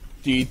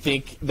 Do you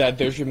think that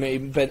there should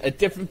maybe been a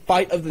different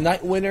fight of the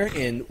night winner?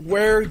 And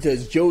where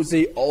does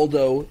Jose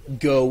Aldo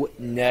go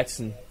next?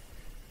 And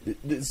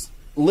this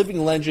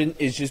living legend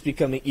is just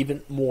becoming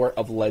even more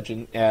of a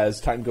legend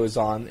as time goes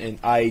on, and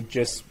I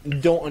just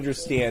don't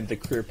understand the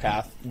career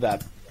path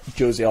that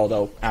Jose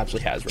Aldo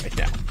actually has right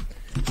now.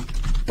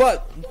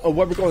 But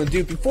what we're going to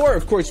do before,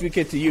 of course, we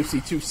get to UFC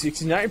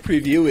 269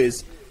 preview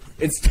is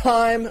it's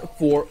time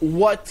for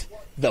What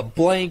the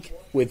Blank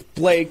with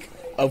Blake.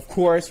 Of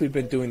course, we've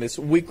been doing this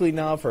weekly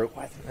now for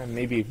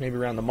maybe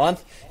around a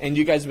month, and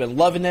you guys have been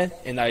loving it,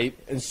 and I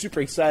am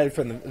super excited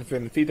from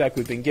the feedback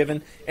we've been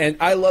given. And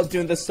I love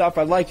doing this stuff.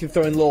 I like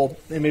throwing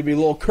maybe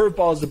little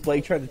curveballs to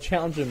Blake, trying to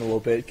challenge him a little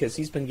bit because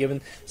he's been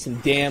given some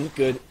damn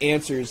good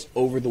answers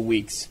over the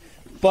weeks.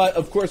 But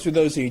of course, for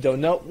those of you who don't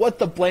know, What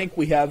the Blank,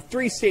 we have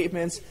 3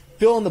 statements.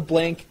 Fill in the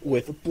blank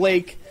with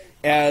Blake,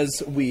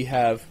 as we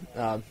have.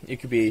 It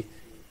could be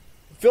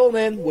fill him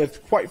in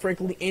with, quite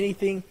frankly,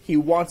 anything he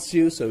wants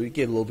to, so we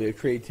get a little bit of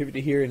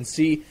creativity here and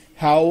see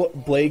how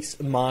Blake's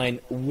mind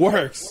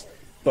works.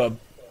 But,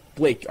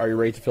 Blake, are you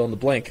ready to fill in the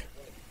blank?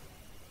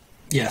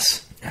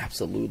 Yes.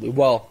 Absolutely.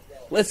 Well,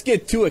 let's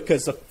get to it,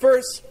 because the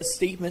first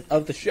statement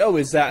of the show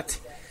is that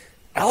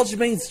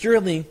Aljamain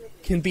Sterling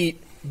can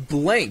beat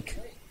blank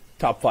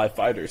top 5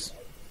 fighters.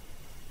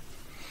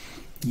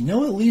 At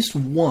least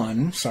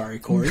one. Sorry,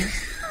 Corey.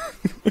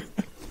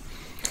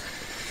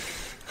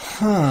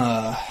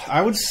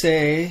 I would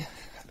say.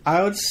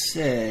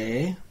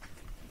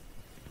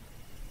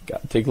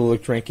 Got to take a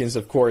look at rankings.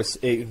 Of course,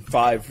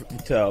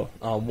 8-5 to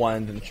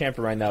 1. The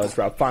champion right now is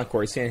Rob Font,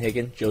 Corey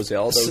Sandhagen, Jose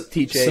Aldo,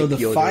 TJ, so the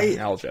Piotr, fight, and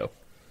Aljo.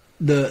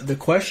 The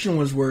question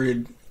was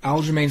worded: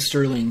 Aljamain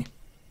Sterling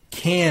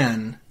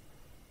can.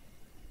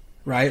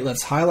 Right.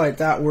 Let's highlight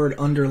that word,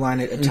 underline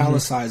it,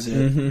 italicize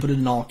it, put it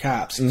in all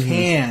caps.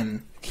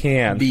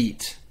 Can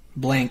beat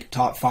blank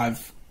top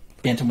 5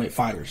 bantamweight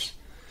fighters.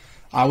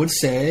 I would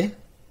say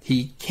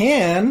he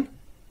can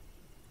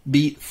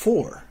beat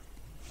 4.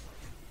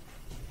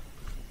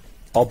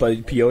 All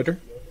but Piotr?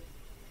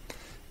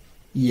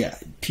 Yeah,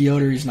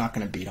 Piotr he's not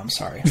going to beat. I'm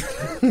sorry.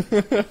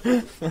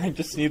 I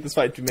just need this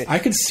fight to make. I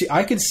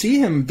could see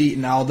him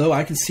beating Aldo.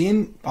 I could see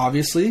him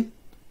obviously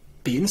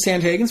beating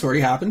Sandhagen's already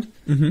happened,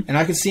 and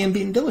I could see him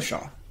beating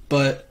Dillashaw.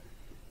 But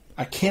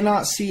I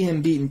cannot see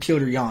him beating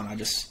Piotr Jan.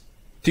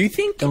 Do you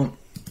think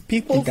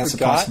people think that's a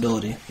forgot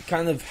possibility?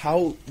 Kind of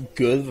how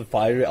good of a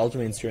fighter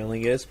Aljamain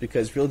Sterling is,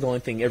 because really the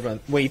only thing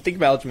when you think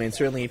about Aljamain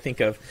Sterling, you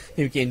think of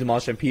him getting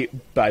demolished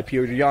by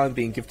Piotr Jan,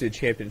 being gifted a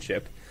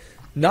championship.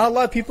 Not a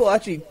lot of people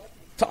actually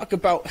talk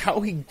about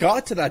how he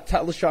got to that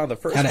title shot in the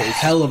first place. Had a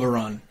hell of a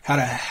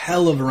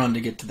run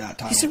to get to that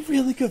title. He's a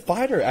really good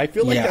fighter. I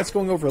feel like that's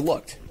going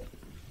overlooked.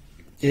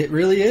 It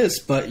really is,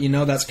 but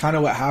that's kind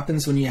of what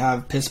happens when you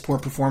have piss poor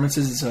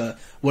performances. It's a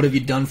 "what have you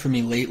done for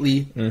me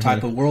lately"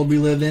 type of world we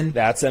live in.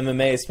 That's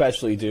MMA,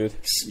 especially, dude.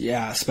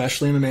 Yeah,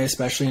 especially MMA,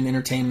 especially in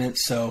entertainment.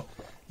 So,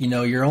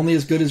 you're only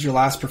as good as your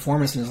last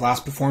performance, and his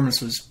last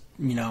performance was,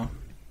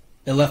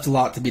 it left a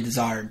lot to be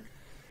desired.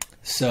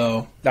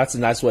 So that's a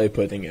nice way of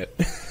putting it.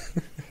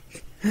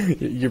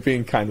 You're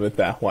being kind with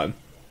that one.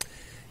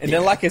 And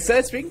then, like I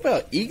said, speaking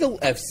about Eagle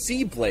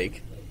FC,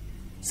 Blake,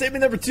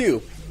 statement number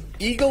 2.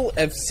 Eagle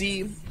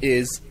FC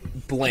is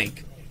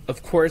blank.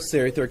 Of course,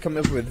 they're coming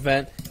up with an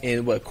event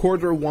in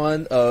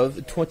Q1 of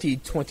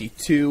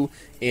 2022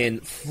 in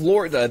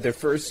Florida. Their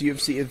first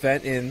UFC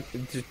event, and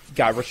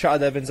got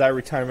Rashad Evans out of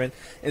retirement,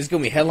 and it's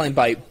going to be headlined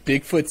by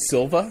Bigfoot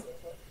Silva.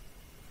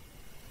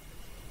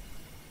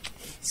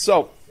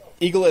 So,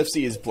 Eagle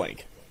FC is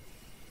blank.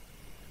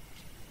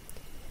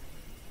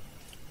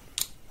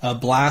 A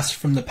blast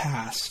from the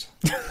past.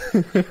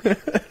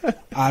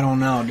 I don't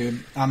know,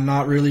 dude. I'm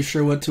not really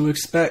sure what to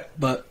expect,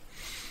 but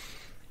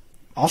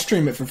I'll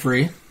stream it for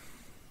free.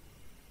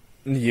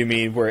 You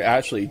mean we're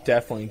actually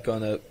definitely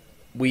gonna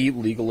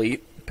legally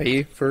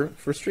pay for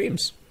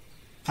streams?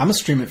 I'm gonna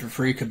stream it for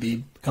free,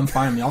 Khabib. Come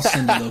find me. I'll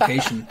send the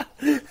location.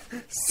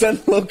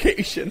 Send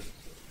location.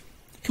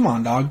 Come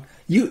on, dog.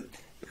 You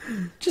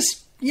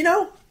just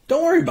don't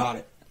worry about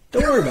it.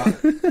 Don't worry about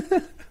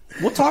it.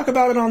 We'll talk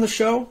about it on the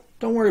show.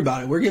 Don't worry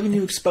about it. We're giving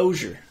you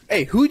exposure.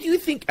 Hey, who do you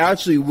think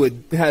actually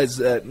would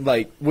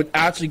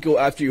actually go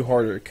after you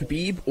harder,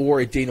 Khabib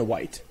or Dana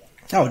White?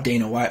 Oh,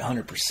 Dana White,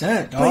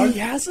 100%, dog. But he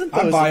hasn't.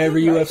 I buy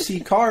every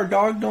UFC card,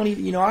 dog. Don't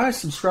even, I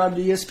subscribe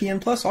to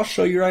ESPN Plus. I'll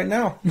show you right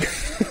now.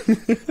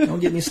 Don't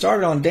get me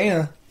started on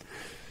Dana.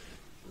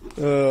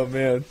 Oh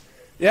man,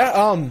 yeah.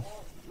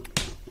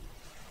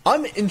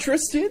 I'm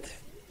interested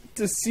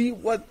to see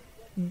what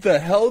the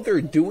hell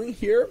they're doing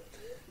here.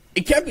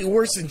 It can't be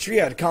worse than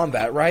Triad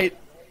Combat, right?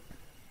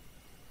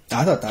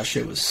 I thought that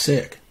shit was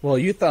sick. Well,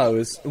 you thought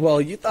it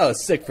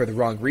was sick for the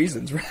wrong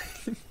reasons, right?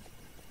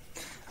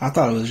 I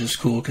thought it was just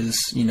cool because,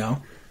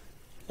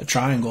 a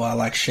triangle, I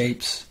like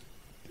shapes.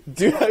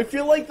 Dude, I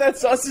feel like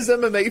that's us as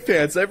MMA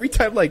fans. Every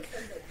time,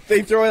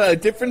 they throw out a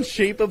different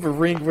shape of a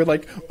ring, we're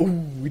like,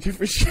 ooh,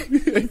 different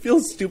shape. I feel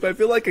stupid. I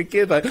feel like a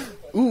kid,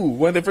 ooh,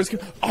 when they first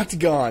came,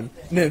 octagon,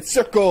 and then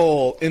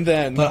circle, and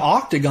then... But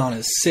octagon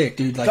is sick,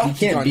 dude. You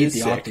can't beat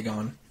the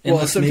octagon.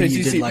 Unless maybe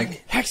you did,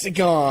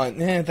 hexagon.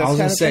 Man, that's I was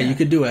going to say, you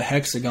could do a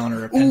hexagon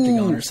or a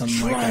pentagon or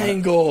something like that.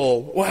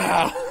 Triangle.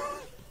 Wow.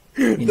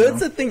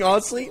 That's the thing,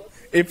 honestly.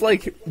 If,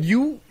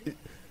 you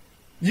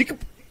could...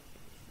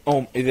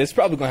 Oh, it's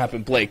probably going to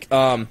happen, Blake.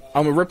 I'm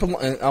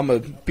gonna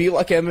be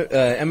like an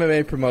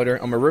MMA promoter.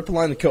 I'm going to rip a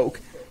line of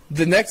coke.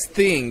 The next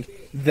thing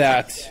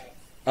that...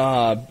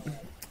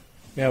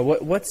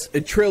 what's a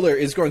Triller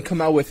is going to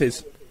come out with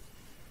his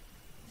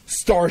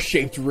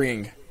star-shaped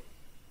ring.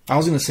 I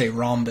was going to say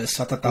rhombus.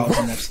 I thought that was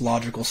the next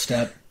logical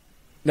step.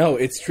 No,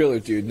 it's Triller,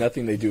 dude.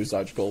 Nothing they do is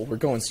logical. We're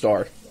going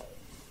star.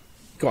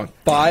 Going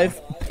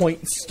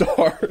 5-point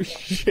star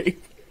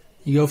shape.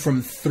 You go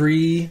from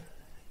 3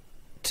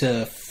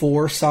 to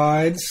 4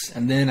 sides,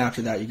 and then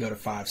after that you go to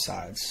 5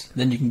 sides.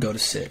 Then you can go to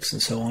 6,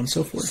 and so on and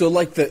so forth. So,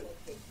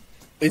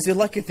 is it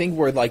like a thing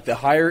where, the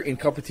higher in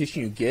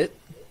competition you get,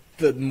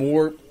 the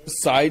more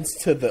sides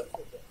to the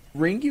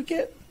ring you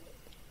get?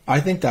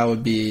 I think that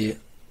would be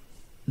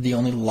the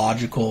only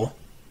logical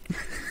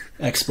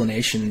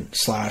explanation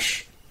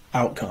 /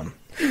 outcome.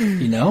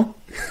 This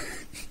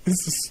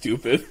is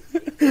stupid.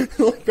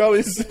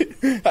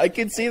 I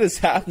can see this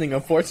happening,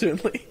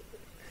 unfortunately.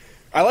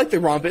 I like the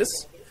rhombus.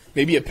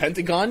 Maybe a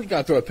pentagon. You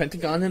gotta throw a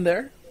pentagon in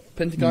there.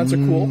 Pentagons are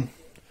cool.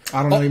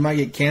 I don't know. You might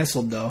get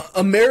canceled, though.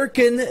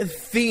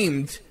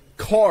 American-themed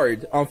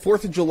card on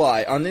 4th of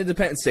July on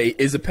Independence Day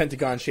is a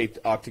pentagon-shaped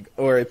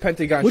or a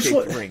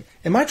pentagon-shaped ring.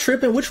 Am I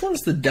tripping? Which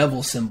one's the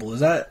devil symbol? Is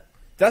that...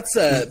 That's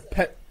a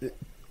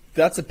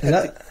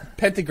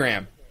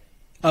pentagram.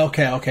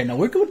 Okay. No,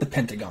 we're good with the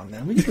pentagon,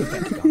 man. We can do a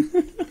pentagon.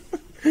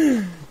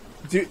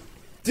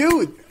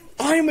 Dude,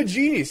 I am a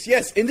genius.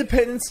 Yes,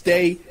 Independence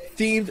Day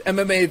themed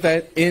MMA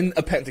event in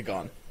a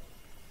pentagon.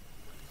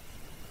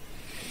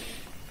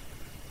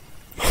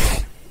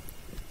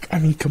 I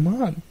mean, come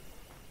on.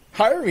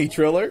 Hire me,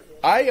 Triller.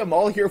 I am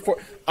all here for...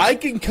 I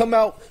can come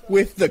out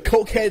with the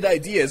cokehead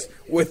ideas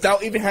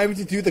without even having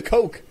to do the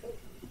coke.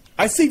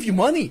 I save you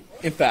money,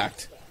 in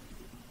fact.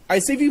 I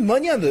save you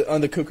money on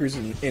the cookers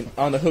and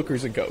on the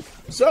hookers and coke.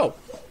 So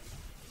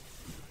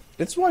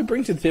that's what I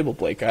bring to the table,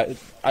 Blake.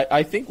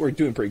 I think we're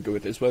doing pretty good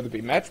with this, whether it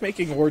be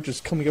matchmaking or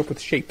just coming up with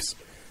shapes.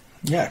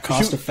 Yeah,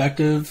 cost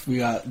effective. We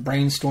got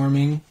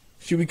brainstorming.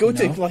 Should we go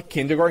to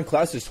kindergarten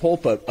class? Just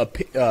hold up a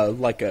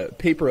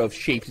paper of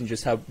shapes and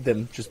just have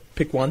them just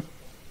pick one.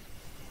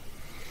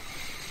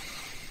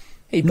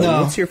 Hey,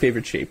 buddy, what's your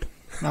favorite shape?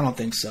 I don't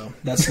think so.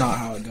 That's not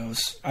how it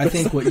goes. I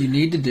think what you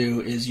need to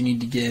do is you need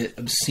to get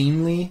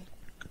obscenely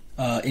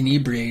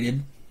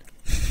inebriated,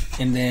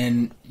 and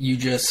then you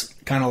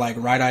just kind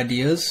of write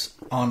ideas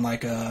on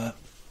a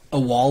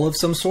wall of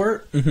some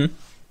sort, and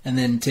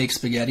then take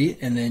spaghetti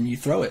and then you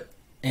throw it.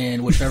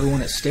 and whichever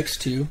one it sticks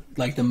to,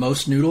 like the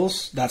most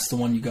noodles, that's the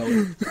one you go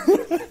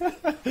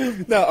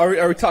with. Now,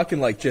 are we talking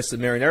like just the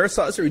marinara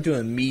sauce, or are we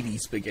doing meaty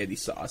spaghetti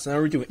sauce? And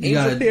are we doing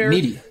angel hair,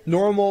 meaty,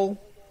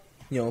 normal,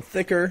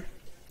 thicker?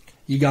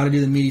 You got to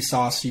do the meaty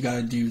sauce. You got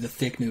to do the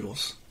thick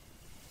noodles.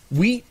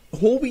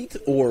 Whole wheat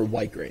or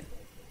white grain?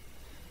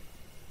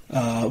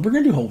 We're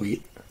gonna do whole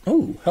wheat.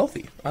 Oh,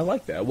 healthy. I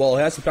like that. Well,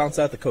 it has to balance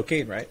out the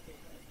cocaine, right?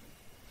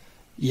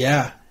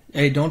 Yeah.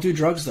 Hey, don't do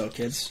drugs though,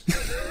 kids.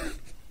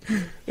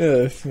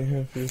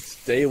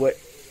 Stay away.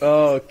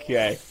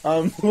 Okay.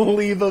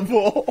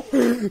 Unbelievable.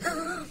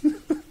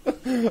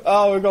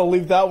 Oh, we're going to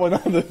leave that one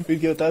on the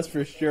video. That's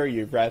for sure,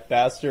 you rat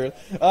bastard.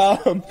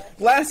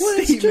 Last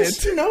statement.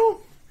 Just,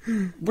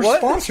 we're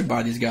sponsored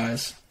by these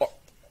guys.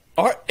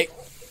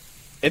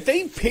 If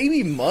they pay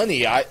me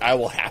money, I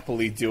will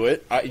happily do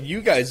it.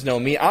 You guys know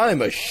me.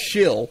 I'm a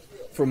shill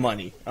for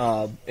money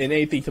and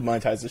anything to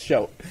monetize the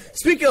show.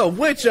 Speaking of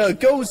which,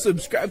 go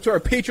subscribe to our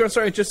Patreon.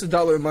 Sorry, just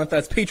 $1 a month.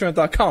 That's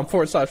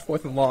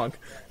patreon.com/Fourth and Long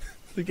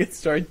to get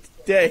started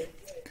today.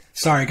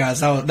 Sorry, guys.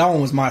 That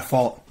one was my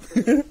fault.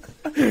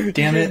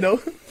 Damn it. No.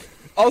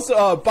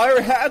 Also, buy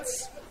our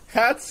hats.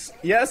 Hats,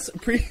 yes,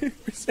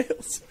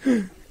 pre-sales.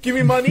 Give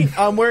me money.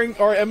 I'm wearing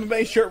our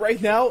MMA shirt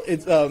right now.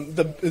 It's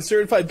the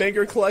Certified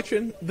Banger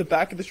collection. The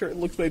back of the shirt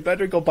looks way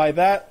better. Go buy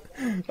that.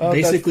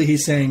 Basically,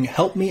 he's saying,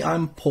 help me,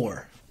 I'm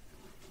poor.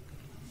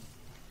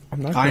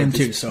 I am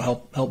too, so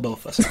help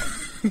both of us out.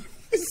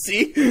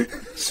 See?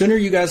 Sooner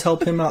you guys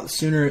help him out, the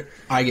sooner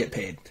I get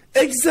paid.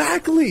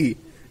 Exactly.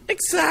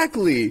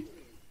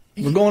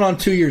 We're going on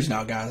 2 years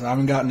now, guys. I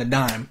haven't gotten a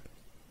dime.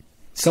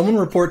 Someone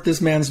report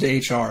this man's to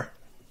HR.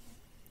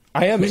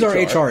 I am Who's HR. our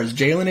HR? Is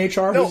Jalen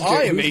HR? No,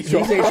 I am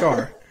HR. Who's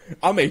HR?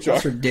 I'm HR.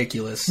 That's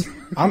ridiculous.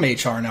 I'm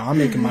HR now. I'm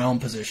making my own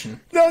position.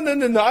 No.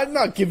 I'm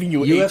not giving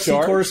you UFC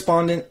HR.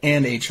 correspondent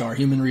and HR,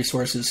 Human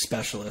Resources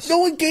Specialist. No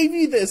one gave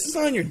you this. It's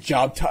not on your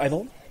job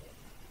title.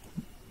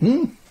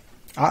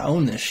 I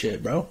own this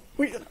shit, bro.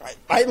 Wait,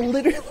 I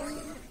literally...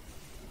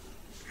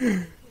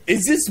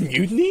 Is this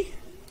mutiny?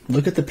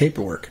 Look at the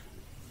paperwork.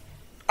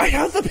 I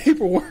have the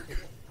paperwork.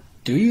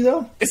 Do you,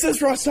 though? It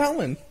says Ross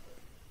Allen.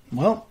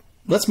 Well,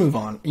 let's move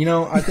on.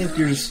 I think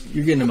you're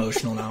getting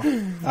emotional now.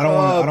 I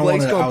don't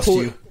want to oust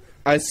you.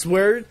 I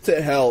swear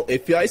to hell,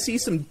 if I see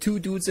some two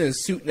dudes in a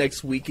suit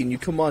next week and you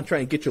come on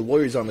trying to get your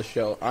lawyers on the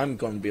show, I'm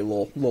going to be a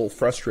little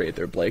frustrated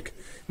there, Blake.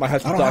 Might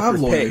have to I don't dock have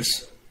your pay.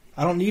 lawyers.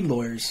 I don't need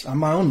lawyers. I'm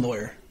my own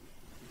lawyer.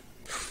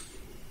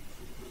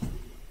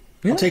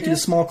 I'll take you to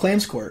small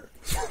claims court.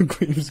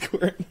 Claims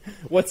court.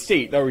 What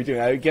state are we doing?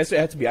 I guess it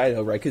had to be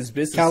Idaho, right? Because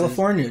business.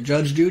 California,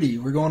 Judge Judy.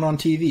 We're going on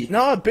TV.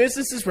 No,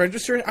 business is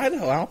registered in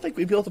Idaho. I don't think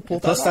we'd be able to pull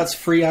that off. Plus, that's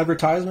free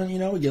advertisement.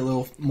 We get a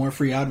little more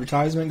free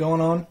advertisement going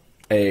on.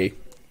 Hey,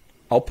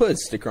 I'll put a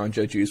sticker on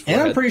Judge Judy's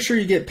forehead. And I'm pretty sure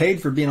you get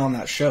paid for being on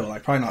that show.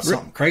 Like, probably not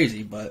something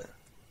crazy, but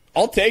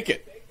I'll take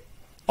it.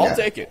 I'll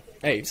take it.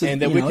 Hey,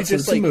 and then we could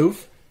just like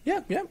move.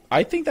 Yeah.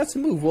 I think that's a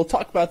move. We'll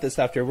talk about this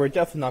after. We're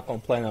definitely not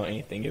going to plan out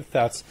anything if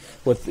that's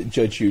what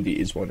Judge Judy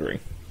is wondering.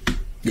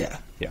 Yeah.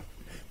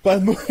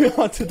 But moving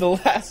on to the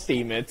last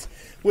statement,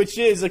 which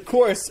is, of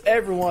course,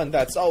 everyone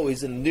that's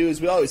always in the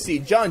news. We always see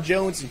Jon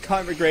Jones and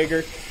Conor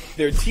McGregor.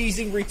 They're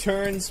teasing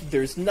returns.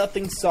 There's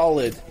nothing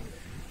solid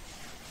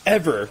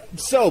ever.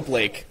 So,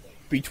 Blake,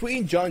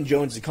 between Jon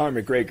Jones and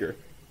Conor McGregor,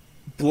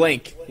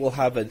 blank will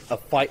have a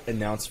fight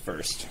announced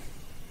first.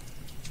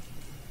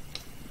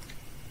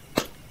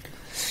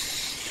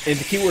 And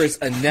the keyword is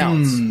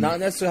announce. Not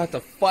necessarily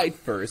have to fight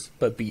first,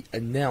 but be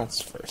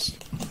announced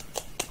first.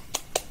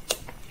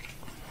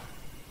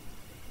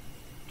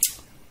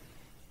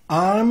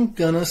 I'm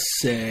gonna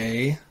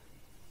say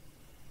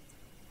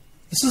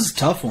this is a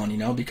tough one,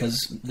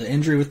 because the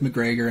injury with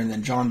McGregor and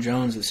then Jon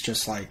Jones is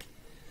just like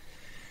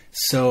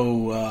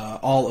so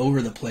all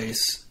over the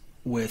place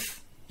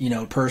with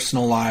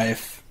personal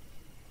life,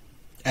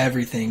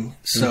 everything.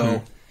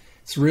 So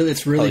it's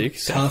really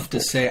tough to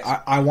say.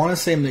 I want to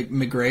say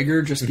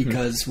McGregor just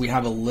because we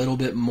have a little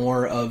bit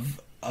more of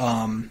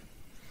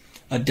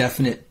a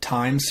definite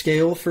time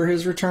scale for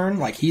his return.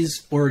 Like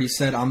he's already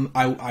said,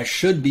 I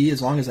should be,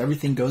 as long as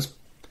everything goes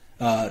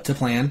to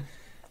plan.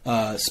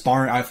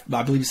 Sparring,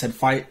 I believe he said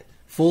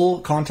full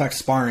contact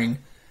sparring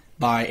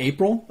by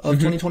April of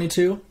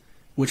 2022,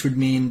 which would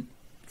mean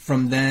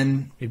from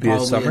then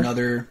probably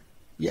another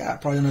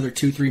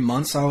 2-3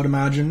 months, I would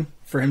imagine,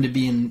 for him to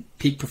be in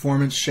peak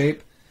performance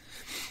shape.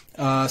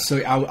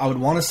 So I would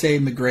want to say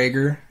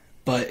McGregor,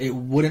 but it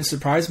wouldn't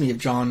surprise me if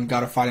Jon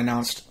got a fight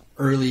announced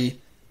early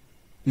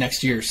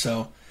next year.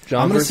 So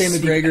I'm going to say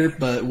McGregor,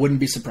 but wouldn't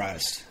be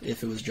surprised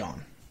if it was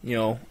Jon.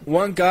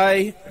 One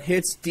guy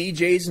hits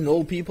DJs and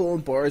old people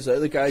in bars. The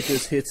other guy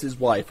just hits his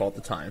wife all the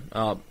time,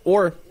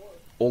 or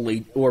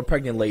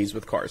pregnant ladies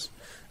with cars.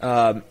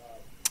 I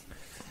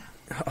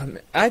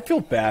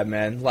feel bad,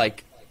 man.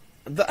 Like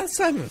that's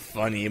not even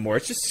funny anymore.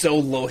 It's just so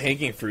low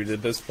hanging fruit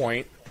at this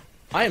point.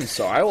 I am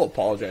sorry. I will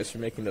apologize for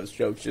making those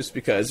jokes just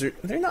because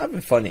they're not even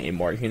funny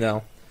anymore.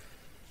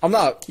 I'm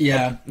not.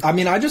 Yeah, I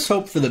mean, I just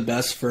hope for the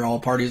best for all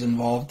parties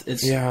involved.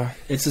 It's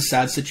a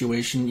sad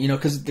situation, you know,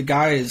 because the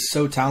guy is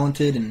so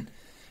talented and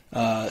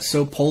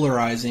so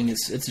polarizing.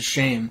 It's a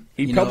shame.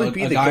 He'd probably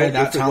be a the guy GOAT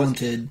that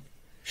talented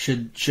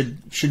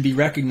should be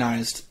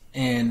recognized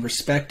and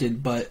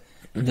respected, but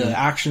the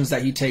actions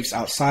that he takes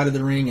outside of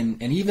the ring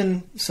and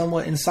even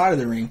somewhat inside of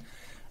the ring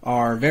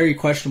are very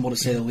questionable, to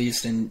say the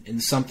least,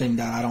 and something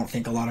that I don't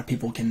think a lot of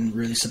people can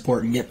really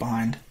support and get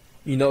behind.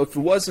 You know, if it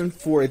wasn't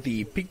for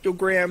the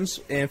pictograms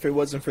and if it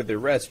wasn't for the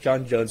rest,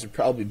 John Jones would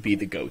probably be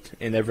the GOAT,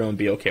 and everyone would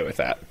be okay with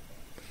that.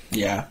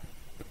 Yeah.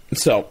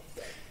 So,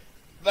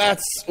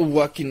 that's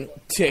what can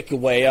take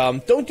away.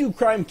 Don't do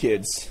crime,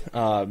 kids.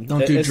 Don't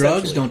do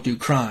drugs, don't do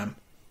crime.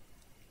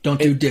 Don't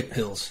do dick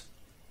pills.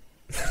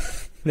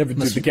 Never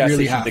do the gas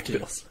really station dick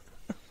pills.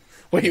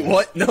 Wait,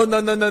 what? No. No.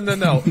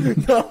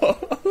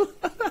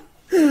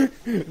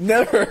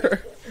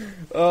 Never.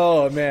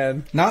 Oh,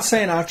 man. Not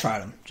saying I've tried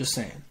them, just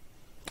saying.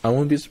 I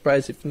wouldn't be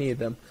surprised if you needed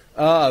them.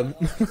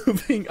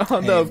 Moving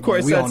on, though, of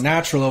course, we all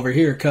natural over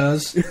here,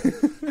 cuz.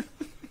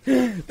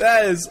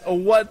 That is a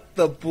What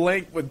the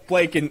Blank with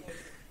Blake, and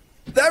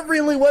that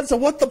really was a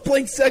What the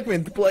Blank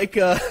segment, Blake,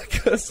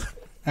 because...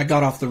 That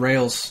got off the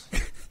rails.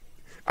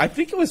 I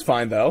think it was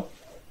fine, though.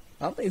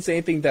 I don't think it's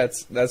anything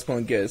that's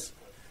going to get us.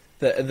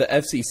 The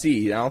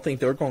FCC, I don't think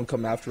they're going to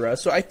come after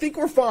us, so I think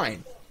we're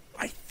fine.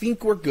 I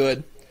think we're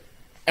good.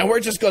 And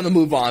we're just going to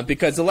move on,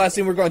 because the last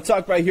thing we're going to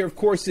talk about here, of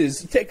course,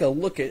 is take a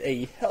look at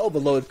a hell of a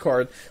load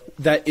card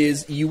that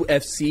is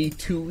UFC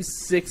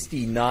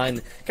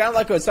 269. Kind of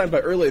like I was talking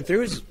about earlier, there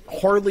was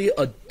hardly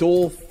a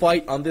dull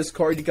fight on this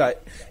card. You got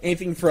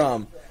anything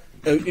from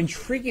an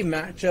intriguing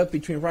matchup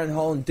between Ryan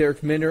Hall and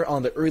Derek Minner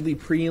on the early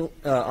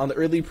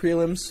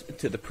prelims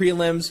to the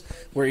prelims,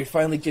 where you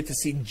finally get to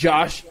see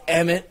Josh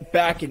Emmett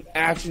back in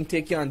action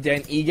taking on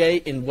Dan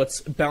Ige in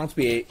what's bound to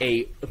be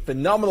a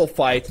phenomenal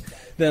fight.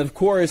 Then, of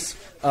course,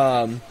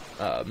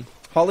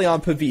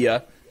 Raulian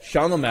Pavia,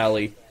 Sean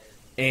O'Malley,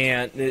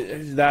 and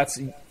that's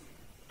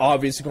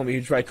obviously going to be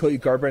huge, right? Cody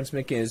Garbrandt's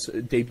making his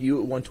debut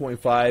at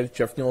 125.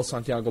 Jeff Neal,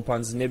 Santiago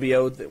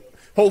Ponzinibbio.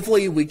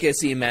 Hopefully, we get to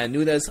see Amanda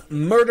Nunes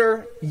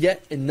murder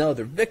yet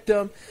another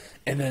victim.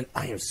 And then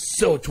I am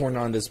so torn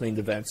on this main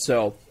event.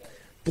 So,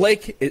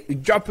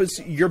 Blake, drop us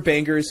your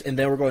bangers, and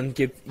then we're going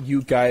to give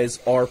you guys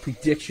our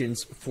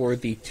predictions for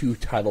the two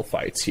title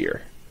fights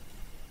here.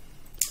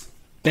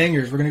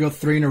 Bangers. We're going to go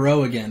 3 in a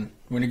row again.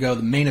 We're going to go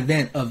the main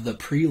event of the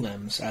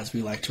prelims, as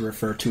we like to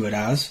refer to it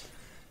as.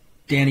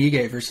 Dan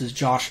Ige versus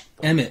Josh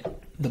Emmett,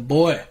 the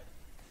boy.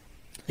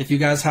 If you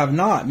guys have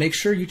not, make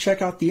sure you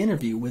check out the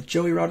interview with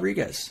Joey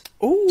Rodriguez,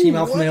 Team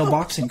Alpha Male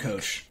boxing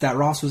coach, that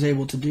Ross was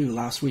able to do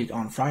last week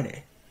on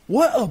Friday.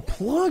 What a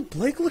plug,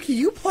 Blake. Look at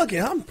you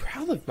plugging. I'm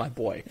proud of my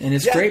boy. And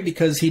it's great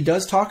because he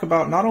does talk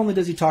about, not only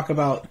does he talk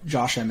about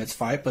Josh Emmett's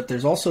fight, but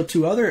there's also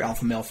 2 other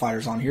Alpha Male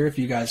fighters on here. If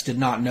you guys did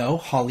not know,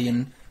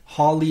 Raulian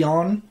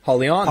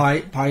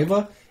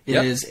Paiva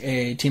is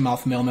a Team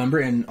Alpha Male member,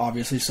 and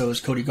obviously so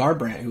is Cody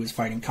Garbrandt, who is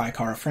fighting Kai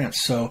Kara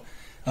France. So,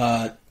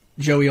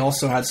 Joey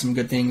also had some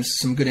good things,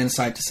 some good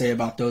insight to say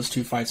about those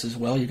 2 fights as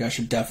well. You guys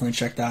should definitely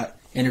check that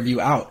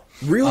interview out.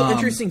 Real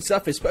interesting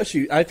stuff,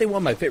 especially, I think one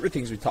of my favorite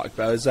things we talked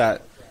about is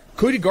that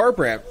Cody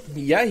Garbrandt,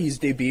 he's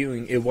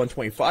debuting at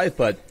 125,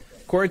 but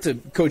according to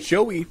Coach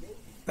Joey,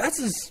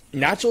 that's his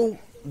natural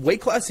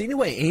weight class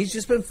anyway, and he's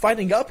just been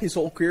fighting up his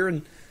whole career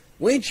and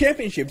winning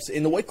championships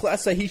in the weight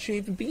class that he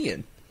shouldn't even be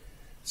in.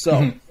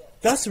 So,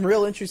 that's some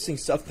real interesting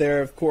stuff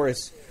there, of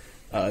course.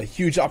 A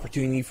huge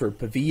opportunity for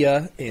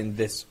Pavia in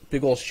this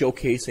big old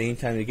showcase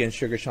anytime against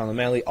Sugar Sean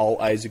O'Malley. All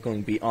eyes are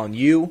going to be on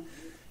you.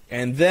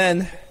 And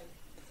then,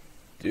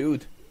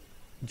 dude,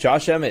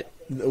 Josh Emmett,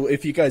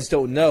 if you guys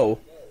don't know,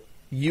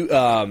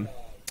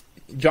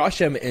 Josh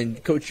Emmett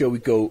and Coach Joey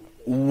go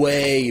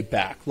way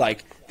back.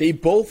 Like, they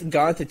both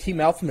got into Team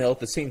Alpha Male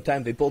at the same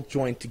time. They both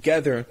joined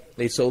together.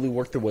 They slowly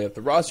worked their way up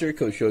the roster.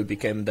 Coach Joey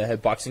became the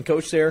head boxing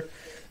coach there.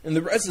 And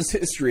the rest is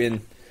history. And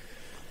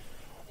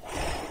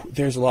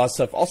there's a lot of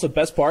stuff. Also,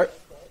 best part,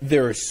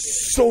 there are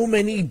so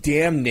many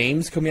damn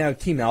names coming out of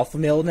Team Alpha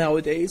Male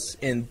nowadays,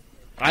 and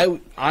I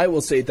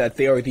will say that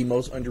they are the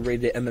most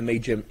underrated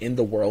MMA gym in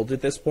the world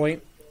at this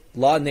point. A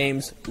lot of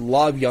names, a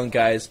lot of young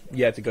guys.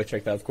 You have to go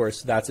check that, of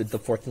course. That's at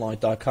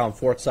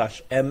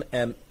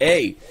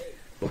thefourthline.com/MMA.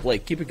 But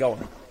Blake, keep it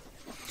going.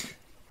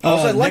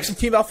 Also, I like the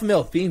Team Alpha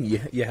Male theme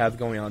you have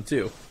going on,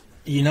 too.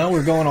 You know,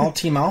 we're going all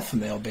Team Alpha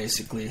Male,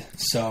 basically.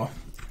 So,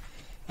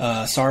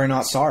 sorry,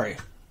 not sorry.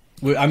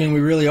 We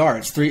really are.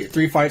 It's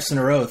three fights in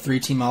a row, 3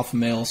 Team Alpha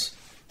Males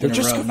in a row.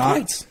 They're just good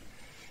fights.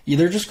 Yeah,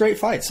 they're just great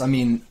fights. I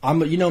mean,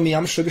 you know me,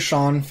 I'm a Sugar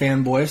Sean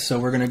fanboy, so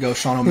we're going to go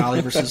Sean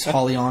O'Malley versus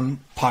Raulian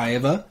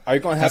Paiva. Are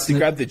you going to have to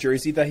grab the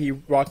jersey that he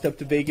rocked up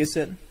to Vegas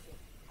in?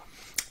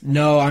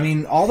 No, I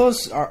mean, all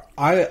those are...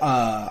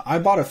 I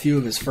bought a few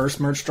of his first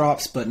merch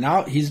drops, but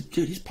now he's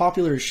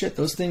popular as shit.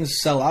 Those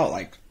things sell out,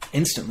 like,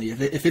 instantly.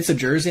 If it's a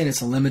jersey and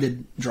it's a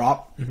limited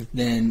drop,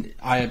 then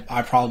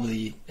I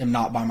probably am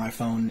not by my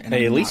phone. And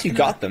hey, at least you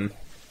got them.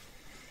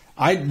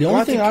 The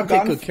only thing I've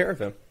gotten... take good care of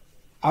him.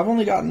 I've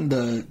only gotten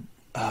the...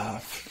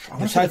 I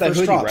want to had say the that first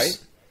hoodie, drops.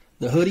 right?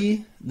 The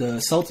hoodie, the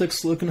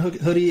Celtics looking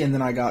hoodie, and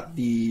then I got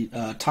the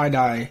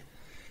tie-dye,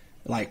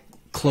 like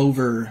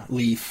clover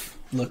leaf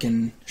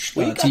looking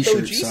Well, you got t-shirt.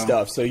 the OG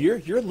stuff, so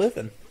you're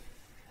living.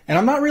 And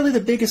I'm not really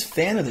the biggest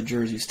fan of the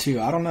jerseys too.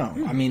 I don't know.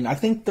 I mean, I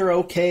think they're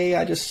okay.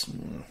 I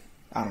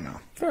don't know.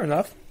 Fair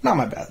enough. Not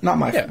my best. Not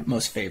my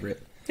most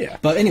favorite. Yeah.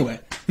 But anyway,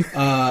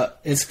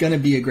 it's going to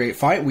be a great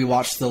fight. We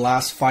watched the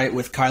last fight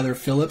with Kyler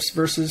Phillips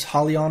versus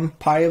Raulian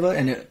Paiva,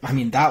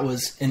 and that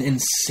was an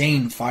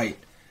insane fight.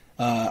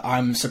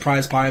 I'm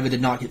surprised Paiva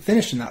did not get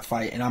finished in that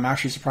fight, and I'm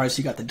actually surprised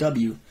he got the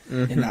W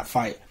in that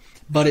fight.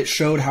 But it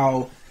showed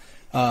how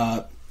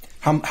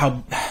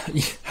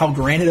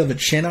granite of a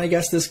chin, I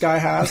guess, this guy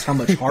has, how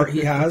much heart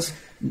he has.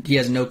 He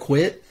has no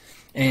quit.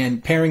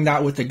 And pairing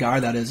that with a guy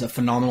that is a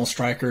phenomenal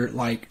striker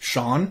like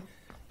Sean,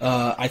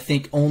 I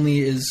think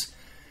only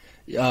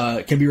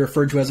can be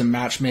referred to as a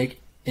matchmake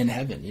in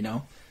heaven, you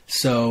know?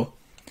 So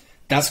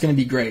that's going to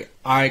be great.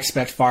 I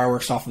expect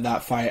fireworks off of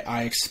that fight.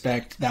 I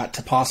expect that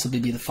to possibly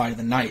be the fight of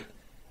the night.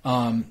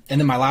 And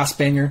then my last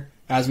banger,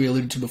 as we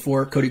alluded to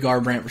before, Cody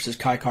Garbrandt versus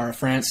Kai Kara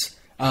France.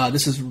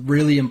 This is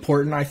really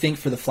important, I think,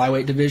 for the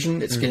flyweight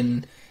division. It's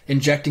been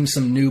injecting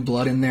some new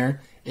blood in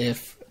there.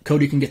 If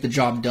Cody can get the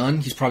job done,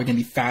 he's probably going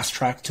to be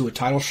fast-tracked to a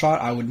title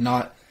shot. I would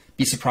not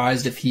be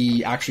surprised if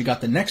he actually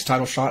got the next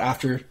title shot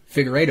after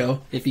Figueiredo,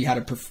 if he had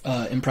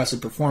an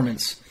impressive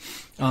performance.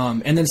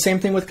 And then same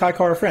thing with Kai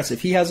Kara France.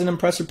 If he has an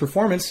impressive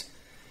performance,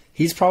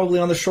 he's probably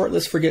on the short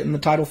list for getting the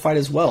title fight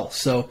as well.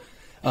 So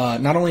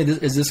not only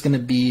is this going to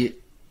be,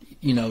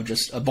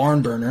 just a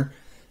barn burner,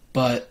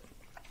 but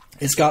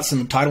it's got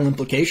some title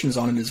implications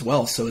on it as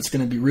well. So it's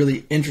going to be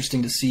really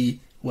interesting to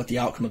see what the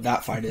outcome of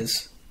that fight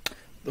is.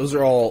 Those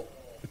are all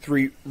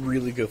 3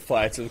 really good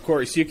fights. Of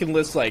course, you can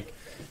list like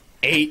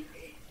 8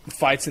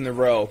 fights in a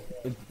row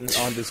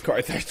on this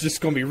card. They're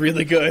just going to be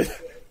really good.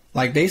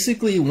 Like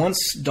basically,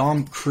 once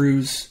Dom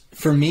Cruz,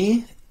 for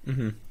me,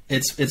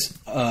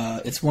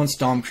 it's once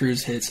Dom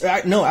Cruz hits.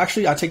 No,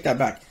 actually, I take that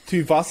back.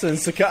 Tuivasa and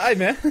Sakai,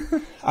 man.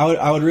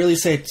 I would really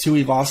say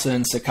Tuivasa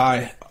and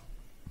Sakai,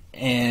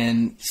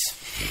 and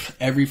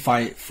every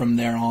fight from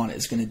there on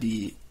is going to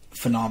be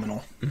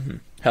phenomenal.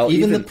 Hell,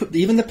 even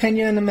the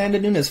Pena and Amanda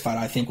Nunes fight,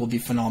 I think, will be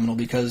phenomenal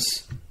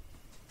because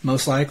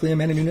most likely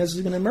Amanda Nunes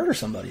is going to murder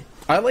somebody.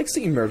 I like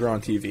seeing murder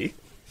on TV.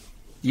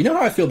 You know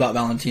how I feel about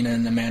Valentina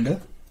and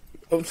Amanda.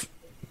 Oh,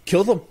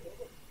 kill them.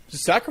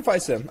 Just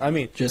sacrifice them. I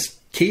mean, just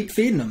keep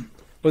feeding them.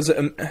 Was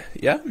it?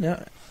 Yeah.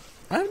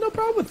 I have no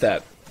problem with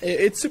that.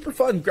 It's super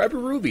fun. Grab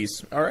your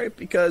rubies, all right,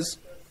 because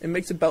it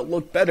makes the belt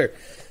look better.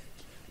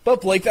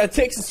 But Blake, that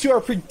takes us to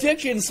our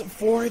predictions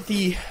for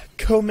the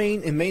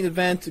co-main and main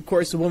event. Of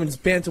course, the women's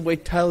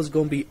bantamweight title is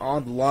going to be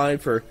on the line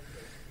for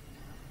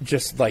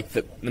just like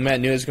the Amanda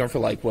Nunes is going for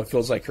like what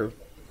feels like her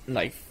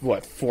 4th,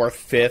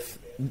 5th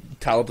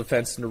title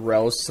defense in a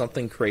row,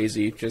 something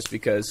crazy, just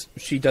because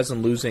she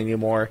doesn't lose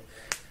anymore.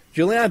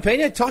 Juliana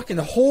Pena talking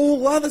a whole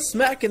lot of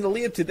smack in the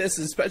lead up to this,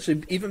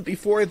 especially even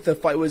before the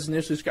fight was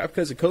initially scrapped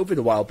because of COVID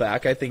a while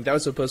back. I think that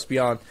was supposed to be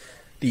on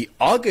the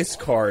August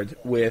card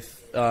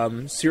with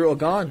Cyril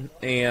Gane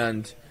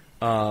and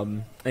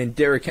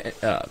Derek.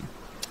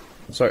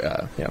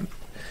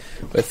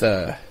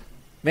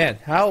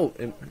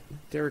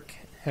 Derek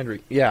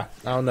Henry. Yeah,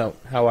 I don't know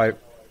how I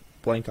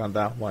blanked on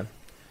that one.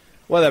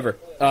 Whatever.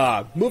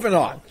 Moving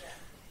on.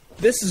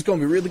 This is going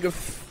to be really good.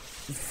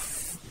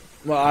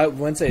 Well, I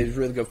wouldn't say it's a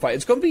really good fight.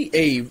 It's going to be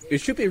it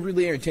should be a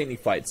really entertaining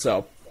fight.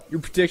 So, your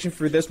prediction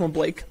for this one,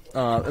 Blake?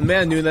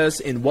 Amanda Nunes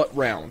in what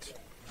round?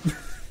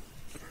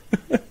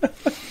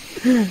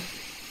 Because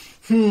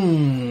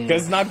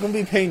it's not going to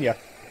be Pena.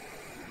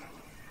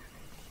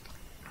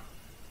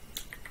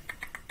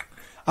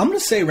 I'm going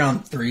to say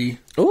round 3.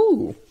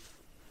 Ooh.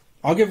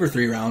 I'll give her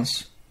 3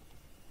 rounds.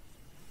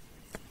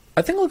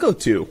 I think I'll go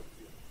 2.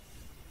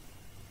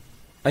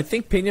 I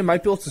think Pena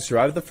might be able to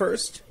survive the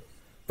first.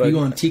 But you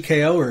going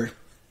TKO or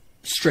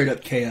straight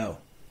up KO?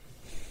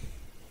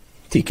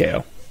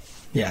 TKO.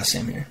 Yeah,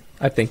 same here.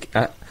 I think.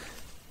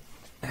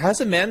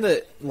 Has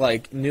Amanda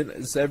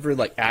Nunes ever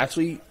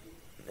actually,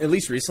 at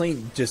least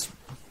recently, just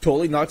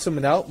totally knocked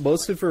someone out?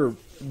 Most of her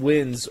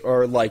wins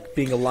are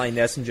being a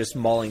lioness and just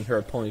mauling her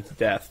opponent to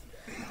death.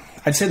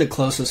 I'd say the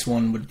closest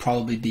one would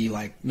probably be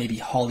maybe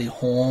Holly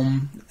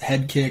Holm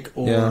head kick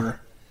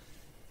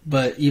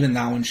But even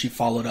that one she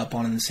followed up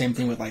on, and the same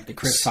thing with the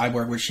Chris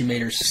Cyborg where she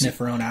made her sniff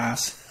her own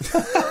ass.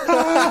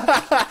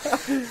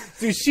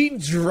 Dude, she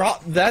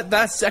dropped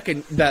that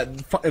second,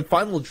 that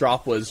final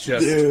drop was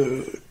just...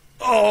 Dude.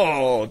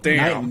 Oh,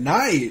 damn.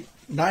 Night,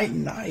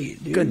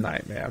 dude. Good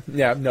night, man.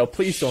 Yeah, no,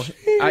 please don't.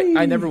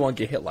 I never want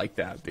to get hit like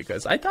that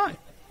because I die.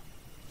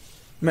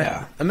 Man,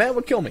 yeah. A man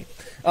would kill me.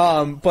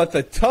 But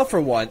the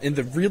tougher one, and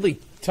the really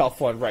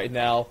tough one right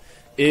now,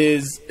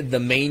 is the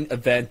main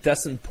event.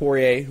 Dustin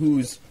Poirier,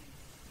 who's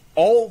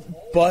all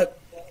but,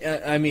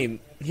 he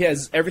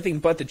has everything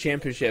but the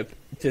championship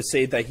to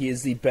say that he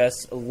is the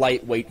best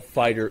lightweight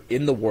fighter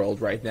in the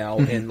world right now.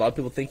 Mm-hmm. And a lot of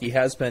people think he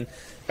has been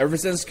ever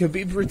since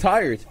Khabib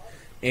retired.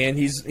 And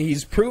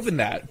he's proven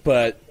that.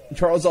 But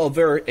Charles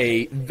Oliveira,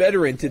 a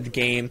veteran to the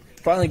game,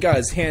 finally got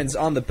his hands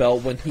on the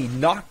belt when he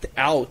knocked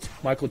out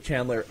Michael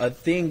Chandler, a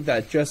thing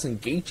that Justin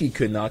Gaethje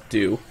could not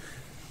do.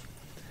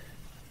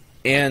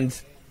 And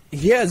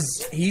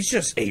he's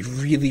just a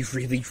really,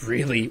 really,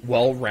 really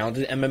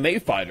well-rounded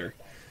MMA fighter.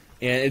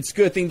 And it's a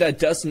good thing that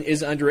Dustin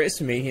isn't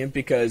underestimating him,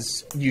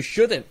 because you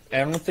shouldn't. I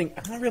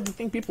don't really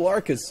think people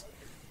are, because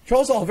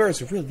Charles Oliveira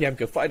is a really damn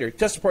good fighter.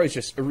 Dustin Poirier is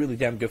just a really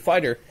damn good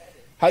fighter.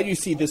 How do you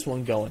see this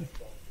one going?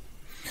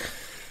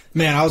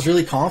 Man, I was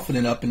really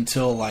confident up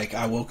until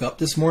I woke up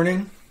this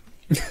morning.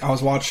 I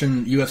was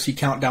watching UFC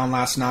Countdown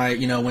last night,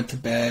 went to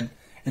bed,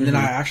 and then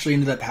I actually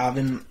ended up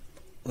having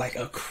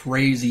a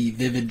crazy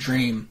vivid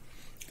dream.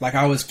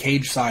 I was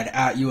cage side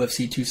at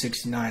UFC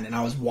 269, and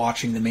I was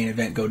watching the main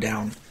event go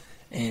down.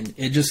 And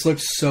it just looked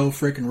so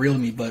freaking real to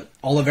me. But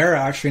Oliveira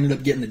actually ended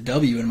up getting the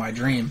W in my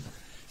dream.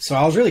 So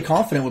I was really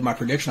confident with my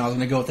prediction. I was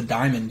going to go with the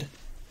diamond.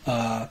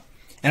 And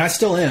I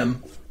still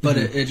am. But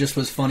it just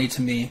was funny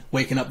to me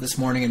waking up this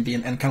morning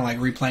and kind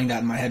of replaying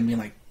that in my head and being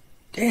like,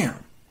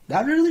 damn,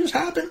 that really just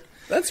happened?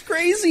 That's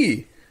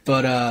crazy.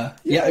 But, I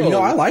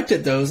liked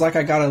it, though. It was like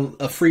I got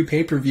a free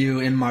pay-per-view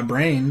in my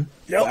brain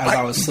as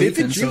I was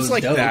sleeping. Vivid dreams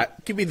like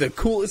that can be the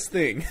coolest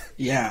thing.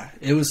 Yeah,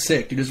 it was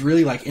sick. It was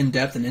really,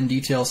 in-depth and in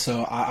detail,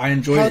 so I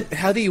enjoyed it.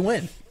 How do you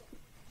win?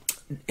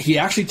 He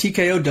actually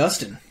TKO'd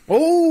Dustin.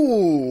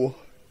 Oh!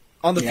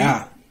 On the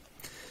feet?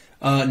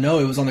 No,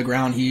 it was on the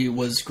ground. He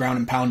was ground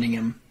and pounding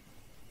him.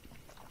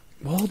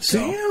 Well,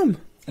 damn.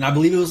 And I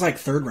believe it was,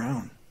 third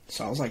round.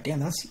 So I was like,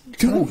 damn, that's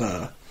kind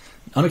of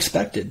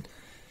unexpected.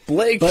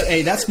 Blake. But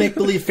hey, that's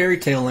make-believe fairy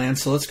tale land,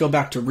 so let's go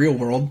back to real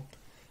world.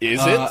 Is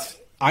it?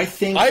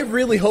 I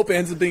really hope it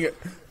ends up being...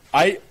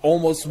 I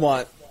almost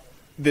want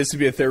this to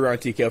be a third-round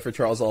TKO for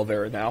Charles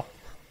Oliveira now.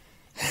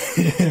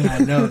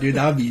 I know, dude.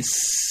 That would be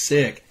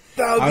sick.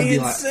 That would be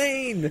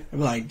insane. I'd be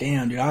like,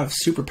 damn, dude, I have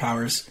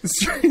superpowers.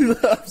 Straight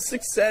up,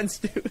 Sixth Sense,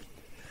 dude.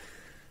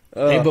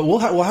 Hey, but we'll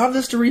have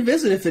this to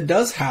revisit if it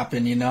does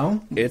happen,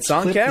 It's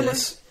on camera.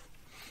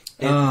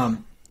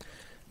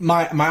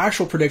 My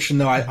actual prediction,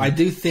 though, I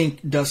do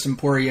think Dustin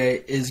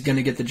Poirier is going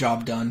to get the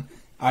job done.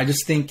 I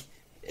just think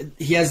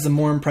he has the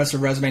more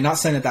impressive resume. Not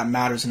saying that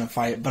matters in a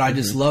fight, but I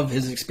just love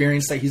his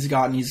experience that he's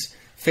gotten. He's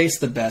faced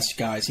the best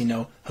guys,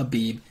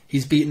 Khabib.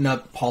 He's beaten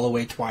up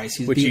Holloway twice.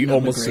 He's beaten up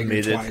almost McGregor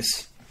submitted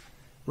twice.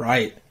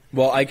 Right.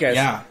 Well, I guess.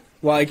 Yeah.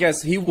 Well, I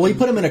guess he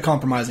put him in a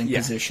compromising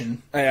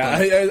position.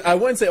 I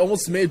wouldn't say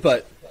almost submitted,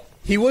 but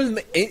he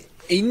wouldn't.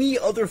 Any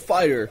other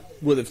fighter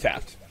would have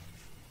tapped.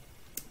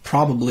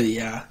 Probably,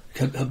 yeah.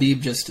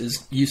 Khabib just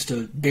is used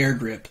to bear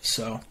grip,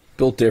 so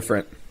built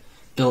different.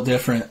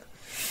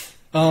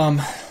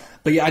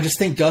 But yeah, I just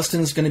think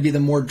Dustin's going to be the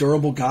more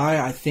durable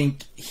guy. I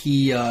think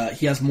he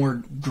has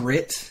more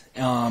grit,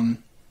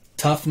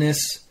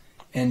 toughness,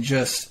 and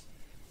just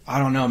I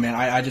don't know, man.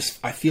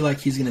 I feel like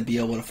he's going to be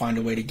able to find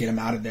a way to get him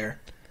out of there.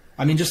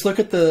 I mean, just look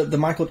at the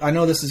Michael. I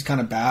know this is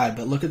kind of bad,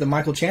 but look at the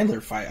Michael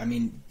Chandler fight. I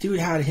mean, dude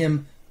had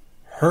him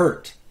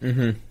hurt.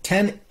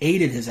 10-8'd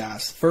his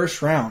ass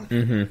first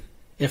round.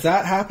 If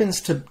that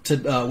happens to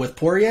with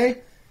Poirier,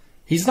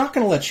 he's not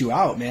going to let you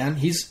out, man.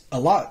 He's a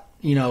lot,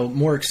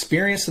 more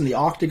experienced in the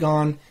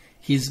octagon.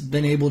 He's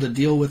been able to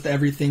deal with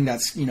everything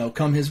that's,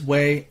 come his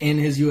way in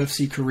his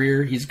UFC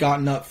career. He's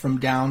gotten up from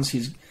downs.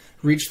 He's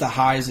reached the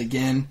highs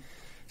again.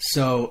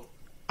 So,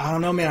 I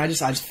don't know, man. I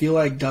just feel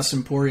like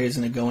Dustin Poirier is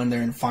going to go in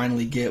there and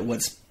finally get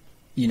what's,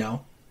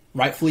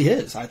 rightfully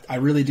his. I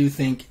really do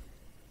think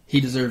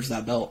he deserves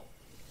that belt.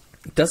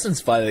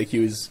 Dustin's fight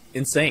IQ is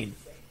insane.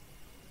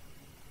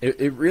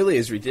 It really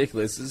is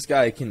ridiculous. This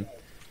guy can...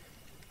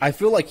 I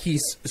feel like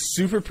he's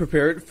super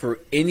prepared for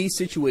any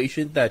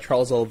situation that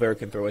Charles Oliveira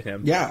can throw at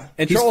him. Yeah.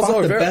 And he's Charles fought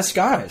Oliveira, the best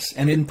guys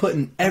and been put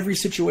in every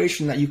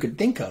situation that you could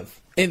think of.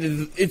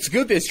 And it's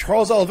good because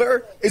Charles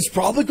Oliveira is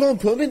probably going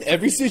to put him in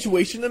every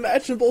situation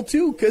imaginable,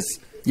 too, because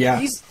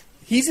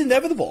he's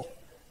inevitable.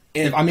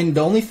 And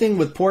the only thing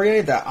with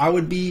Poirier that I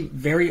would be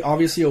very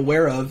obviously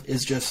aware of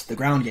is just the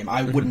ground game.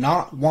 I would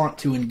not want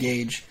to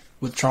engage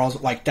with Charles.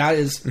 That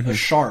is a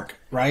shark,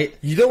 right?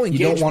 You don't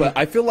engage, but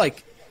I feel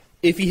like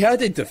if he had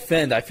to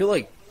defend, I feel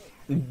like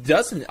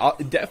Dustin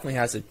definitely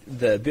has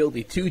the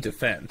ability to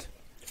defend.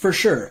 For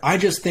sure. I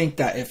just think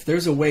that if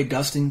there's a way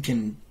Dustin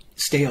can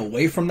stay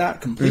away from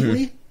that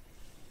completely,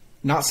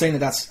 not saying that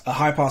that's a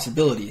high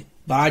possibility,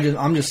 but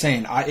I'm just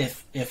saying,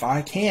 if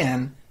I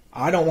can,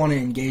 I don't want to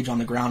engage on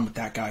the ground with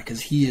that guy because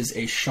he is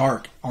a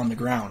shark on the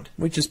ground.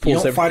 We just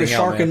pulls everything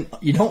out, man.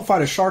 You don't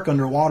fight a shark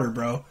underwater,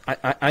 bro.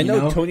 I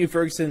know Tony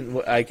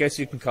Ferguson, I guess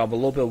you can call him a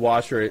little bit of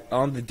washer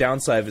on the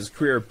downside of his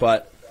career,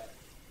 but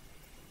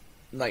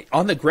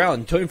on the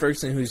ground, Tony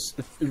Ferguson, who's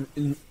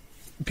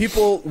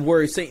people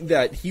were saying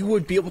that he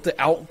would be able to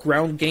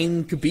outground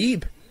game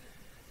Khabib,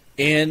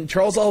 and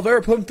Charles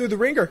Oliveira put him through the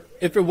ringer.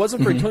 If it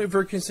wasn't for Tony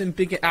Ferguson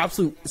being an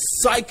absolute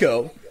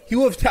psycho, he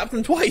would have tapped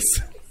him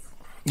twice.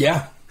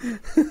 Yeah.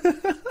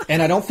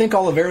 And I don't think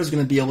Oliveira's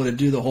going to be able to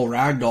do the whole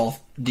ragdoll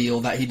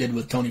deal that he did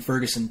with Tony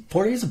Ferguson.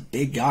 Poirier's a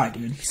big guy,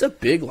 dude. He's a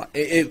big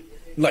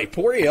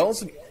Poirier.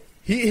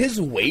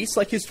 His waist,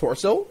 his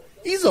torso,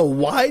 He's a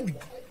wide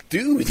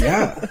dude.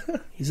 Yeah,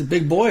 he's a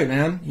big boy,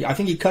 man. I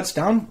think he cuts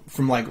down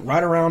from like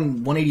right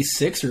around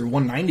 186 or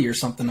 190 or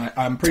something.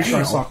 I'm pretty sure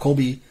I saw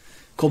Colby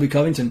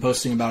Covington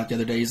posting about it the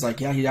other day. He's like,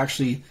 yeah, he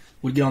actually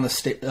would get on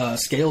the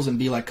scales and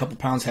be like a couple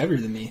pounds heavier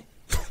than me.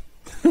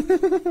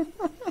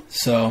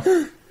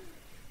 So,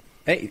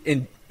 hey,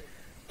 and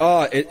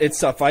it's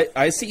tough.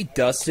 I see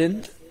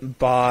Dustin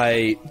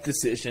by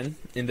decision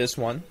in this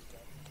one.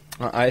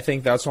 I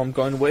think that's what I'm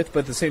going with. But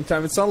at the same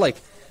time, it's not like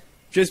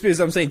just because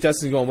I'm saying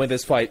Dustin's going to win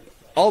this fight,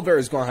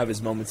 Oliveira's going to have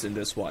his moments in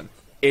this one.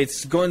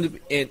 It's going to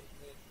be,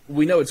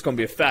 we know it's going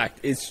to be a fact.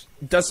 It's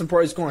Dustin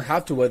Poirier's going to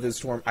have to weather the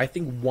storm, I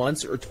think,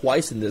 once or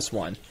twice in this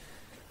one.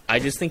 I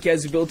just think he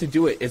has the ability to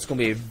do it. It's going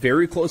to be a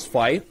very close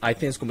fight. I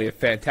think it's going to be a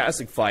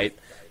fantastic fight.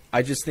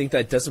 I just think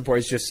that Dustin Poirier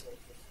is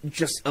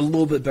just a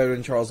little bit better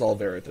than Charles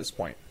Oliveira at this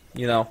point,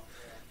 you know?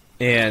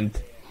 And,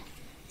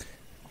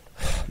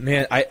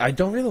 man, I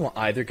don't really want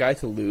either guy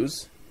to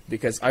lose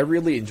because I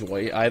really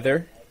enjoy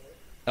either.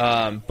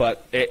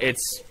 But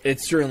it's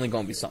certainly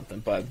going to be something.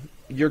 But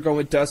you're going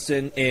with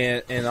Dustin,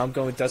 and I'm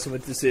going with Dustin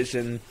with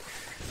decision.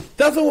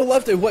 Definitely would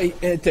love to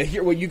wait to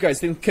hear what you guys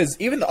think, because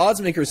even the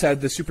odds makers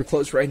have the super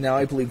close right now.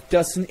 I believe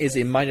Dustin is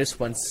a minus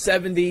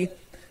 170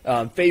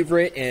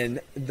 favorite, and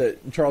the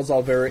Charles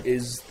Oliveira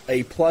is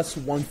a plus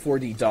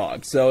 140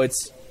 dog. So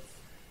it's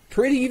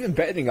pretty even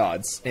betting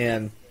odds,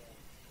 and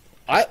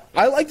I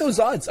like those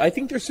odds. I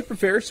think they're super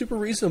fair, super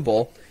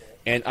reasonable,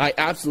 and I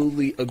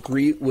absolutely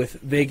agree with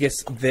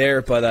Vegas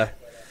there. But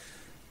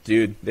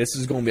dude, this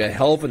is going to be a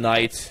hell of a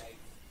night,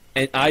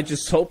 and I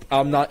just hope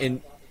I'm not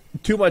in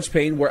too much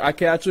pain where I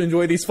can actually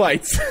enjoy these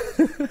fights.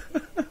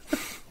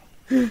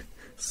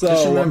 So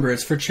just remember,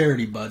 it's for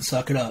charity, bud.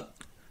 Suck it up,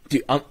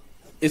 dude.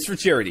 It's for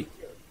charity.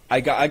 I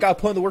got to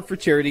put in the work for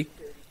charity.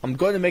 I'm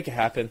going to make it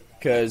happen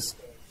because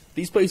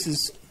these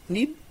places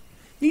need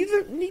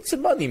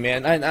some money,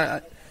 man.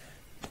 I'm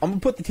gonna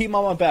put the team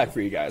on my back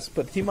for you guys.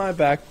 Put the team on my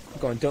back.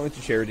 I'm going to donate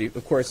to charity.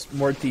 Of course,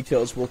 more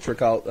details will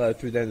trickle out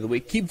through the end of the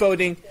week. Keep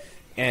voting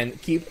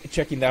and keep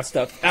checking that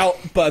stuff out.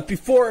 But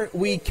before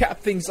we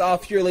cap things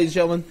off here, ladies and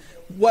gentlemen,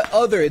 what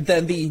other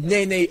than the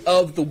Nene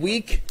of the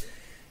week?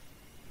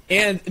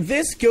 And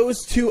this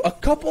goes to a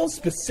couple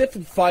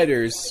specific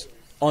fighters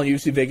on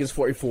UFC Vegas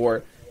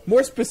 44.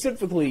 More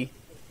specifically,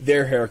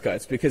 their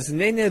haircuts. Because the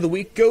Nene of the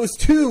week goes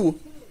to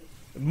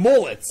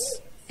mullets.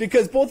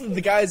 Because both of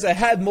the guys that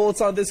had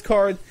mullets on this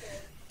card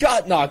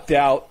got knocked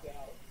out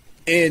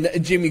in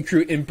Jimmy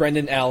Crute and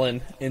Brendan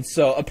Allen. And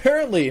so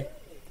apparently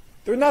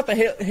they're not the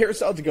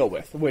hairstyle to go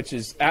with, which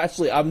is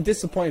actually, I'm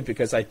disappointed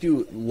because I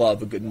do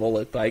love a good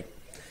mullet, but I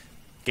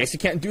guess you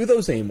can't do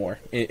those anymore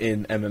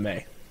in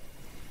MMA.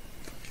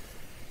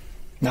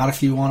 Not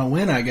if you want to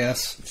win, I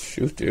guess.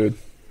 Shoot, dude.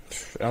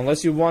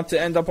 Unless you want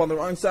to end up on the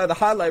wrong side of the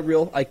highlight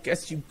reel, I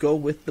guess you go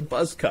with the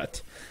buzz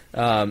cut.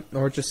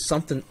 Or just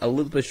something a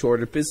little bit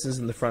shorter, business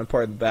in the front,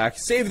 part of the back.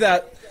 Save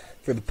that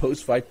for the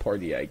post-fight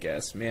party, I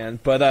guess, man.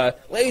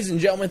 But, ladies and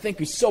gentlemen, thank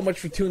you so much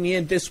for tuning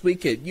in this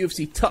week at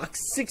UFC Talk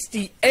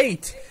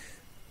 68.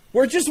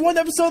 We're just one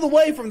episode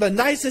away from the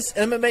nicest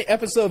MMA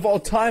episode of all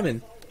time,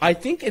 and I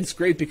think it's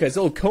great because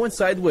it'll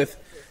coincide with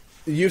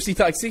UFC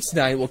Talk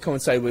 69, will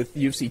coincide with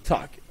UFC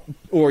Talk,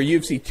 or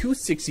UFC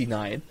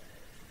 269.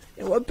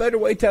 And what better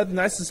way to have the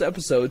nicest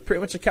episode, pretty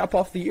much a cap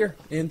off the year,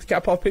 and to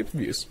cap off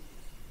pay-per-views.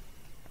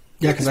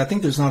 Yeah, because I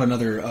think there's not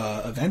another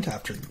event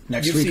after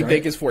next UFC week, right?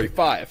 Vegas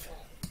 45.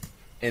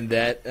 And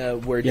that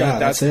we're done.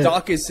 That's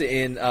Dawkins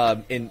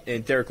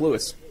and Derek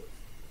Lewis.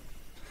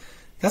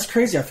 That's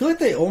crazy. I feel like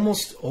they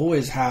almost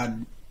always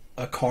had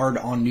a card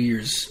on New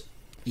Year's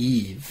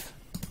Eve.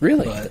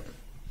 Really? But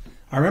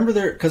I remember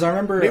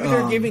maybe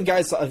they're giving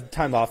guys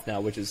time off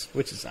now, which is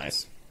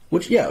nice.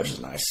 Which is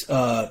nice.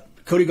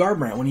 Cody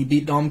Garbrandt when he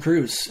beat Dom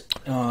Cruz,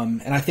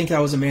 and I think that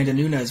was Amanda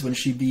Nunes when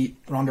she beat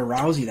Ronda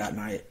Rousey that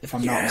night, if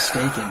I'm not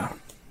mistaken.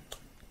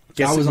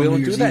 Guess we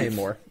don't do that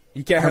anymore.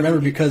 You can't. I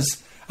remember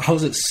because I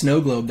was at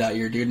Snow Globe that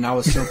year, dude, and I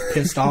was so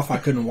pissed off I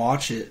couldn't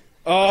watch it.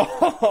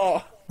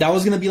 Oh, that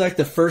was gonna be like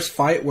the first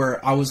fight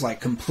where I was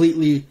like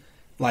completely,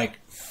 like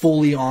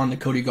fully on the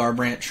Cody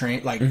Garbrandt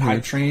train, like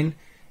hype train,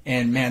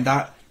 and man,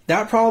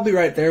 that probably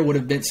right there would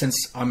have been,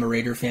 since I'm a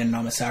Raider fan and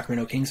I'm a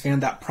Sacramento Kings fan,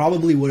 that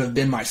probably would have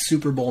been my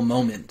Super Bowl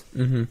moment,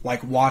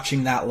 like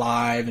watching that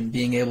live and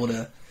being able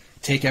to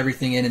take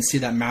everything in and see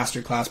that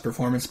masterclass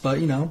performance. But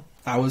you know,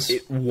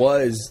 it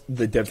was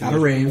the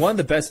definition, one of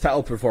the best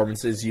title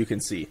performances you can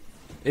see.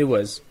 It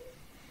was.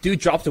 Dude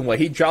dropped him.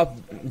 He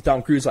dropped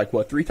Dom Cruz like,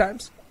 what, 3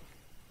 times?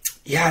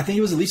 Yeah, I think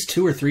it was at least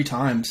 2 or 3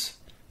 times.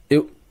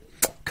 It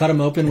cut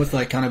him open with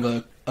like kind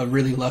of a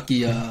really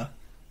lucky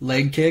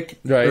leg kick.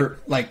 Right. Or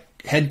like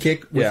head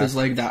kick with his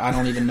leg that I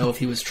don't even know if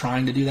he was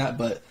trying to do that.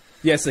 But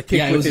yes, a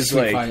kick with his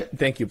leg. Fight.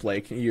 Thank you,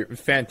 Blake. Your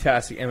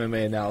fantastic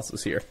MMA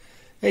analysis here.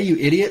 Hey, you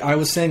idiot. I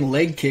was saying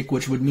leg kick,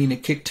 which would mean a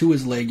kick to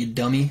his leg, you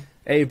dummy.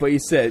 Hey, but you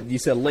said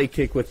leg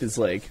kick with his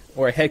leg.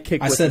 Or a head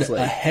kick with his leg. I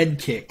said a head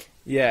kick.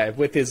 Yeah,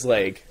 with his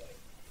leg.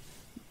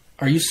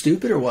 Are you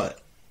stupid or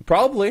what?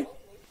 Probably.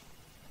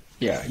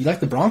 Yeah, you like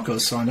the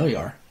Broncos, so I know you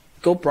are.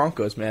 Go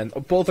Broncos, man.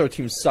 Both our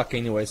teams suck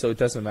anyway, so it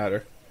doesn't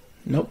matter.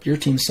 Nope, your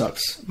team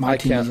sucks. My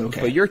team is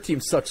okay. But your team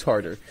sucks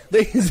harder.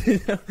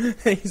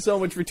 Thank you so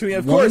much for tuning in.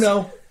 Of course,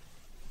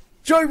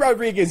 Joey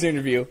Rodriguez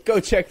interview.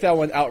 Go check that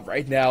one out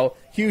right now.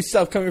 Huge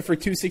stuff coming for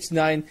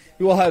 269.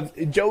 We will have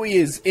Joey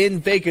is in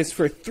Vegas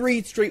for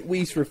 3 straight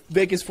weeks for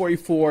Vegas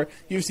 44,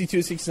 UFC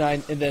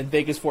 269, and then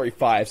Vegas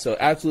 45. So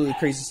absolutely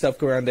crazy stuff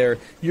going on there.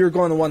 You're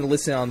going to want to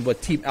listen on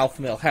what Team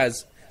Alpha Male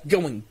has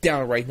going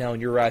down right now,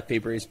 and your Rat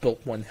Paper has built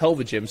one hell of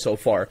a gym so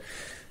far.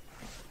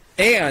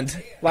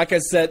 And, like I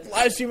said,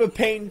 live stream of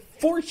pain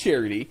for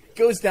charity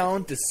goes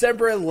down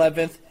December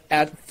 11th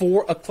at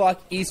 4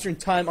 o'clock Eastern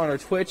time on our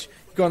Twitch.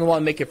 You're going to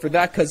want to make it for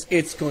that because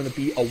it's going to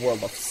be a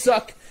world of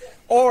suck.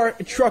 Our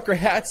trucker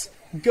hats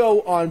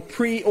go on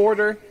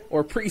pre-order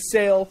or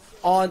pre-sale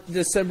on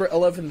December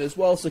 11th as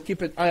well, so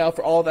keep an eye out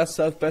for all that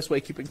stuff. Best way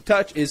to keep in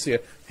touch is to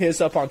hit us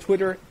up on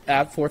Twitter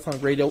at 4th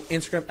Long Radio,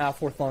 Instagram at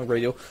 4th Long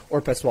Radio,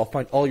 or best of all,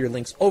 find all your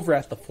links over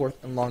at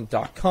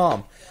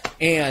the4thandlong.com.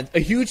 And a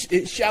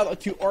huge shout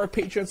out to our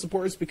Patreon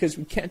supporters because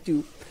we can't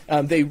do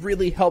they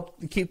really help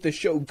keep the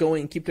show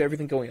going, keep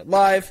everything going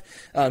live.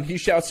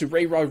 Huge shout out to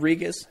Ray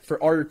Rodriguez for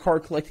all your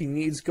card collecting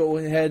needs. Go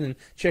ahead and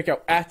check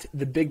out at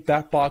the Big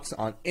Bat Box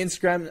on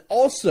Instagram. And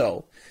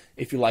also,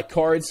 if you like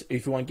cards,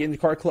 if you want to get into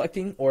card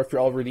collecting, or if you're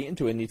already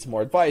into it and need some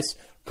more advice,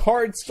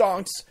 Card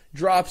Stonks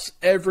drops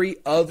every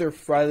other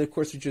Friday. Of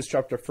course, we just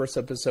dropped our first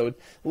episode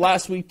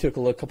last week. Took a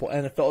look, a couple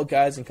NFL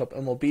guys and a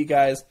couple MLB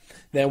guys.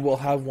 Then we'll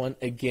have one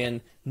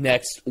again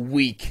next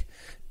week.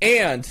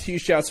 And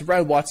huge shouts to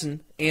Brad Watson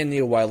and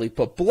Neil Wiley.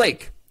 But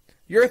Blake,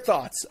 your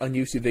thoughts on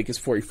UFC Vegas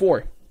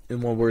 44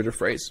 in one word or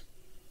phrase?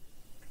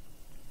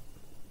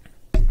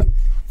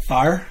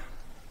 Fire.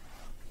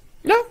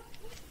 No.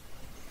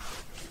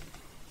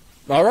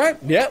 All right.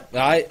 Yep.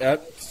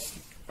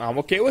 I'm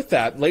okay with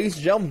that. Ladies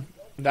and gentlemen,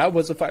 that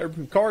was a fire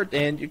card,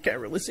 and you can't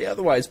really say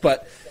otherwise.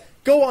 But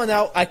go on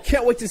out. I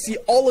can't wait to see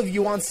all of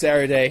you on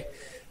Saturday.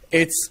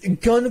 It's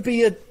going to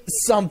be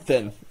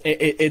something.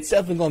 It's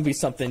definitely going to be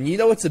something. You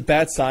know it's a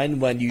bad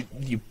sign when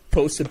you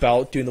post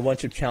about doing the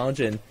one-chip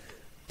challenge and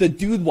the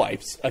Dude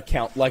Wipes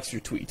account likes your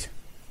tweet.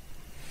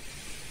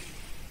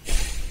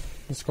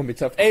 It's going to be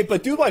tough. Hey,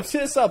 but Dude Wipes,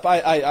 hit us up.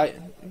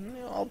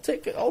 I'll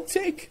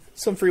take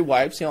some free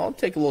wipes. I'll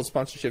take a little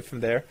sponsorship from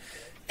there.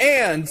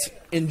 And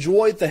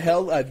enjoy the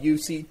hell out of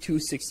UFC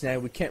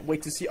 269. We can't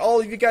wait to see all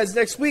of you guys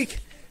next week.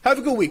 Have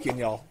a good weekend,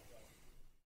 y'all.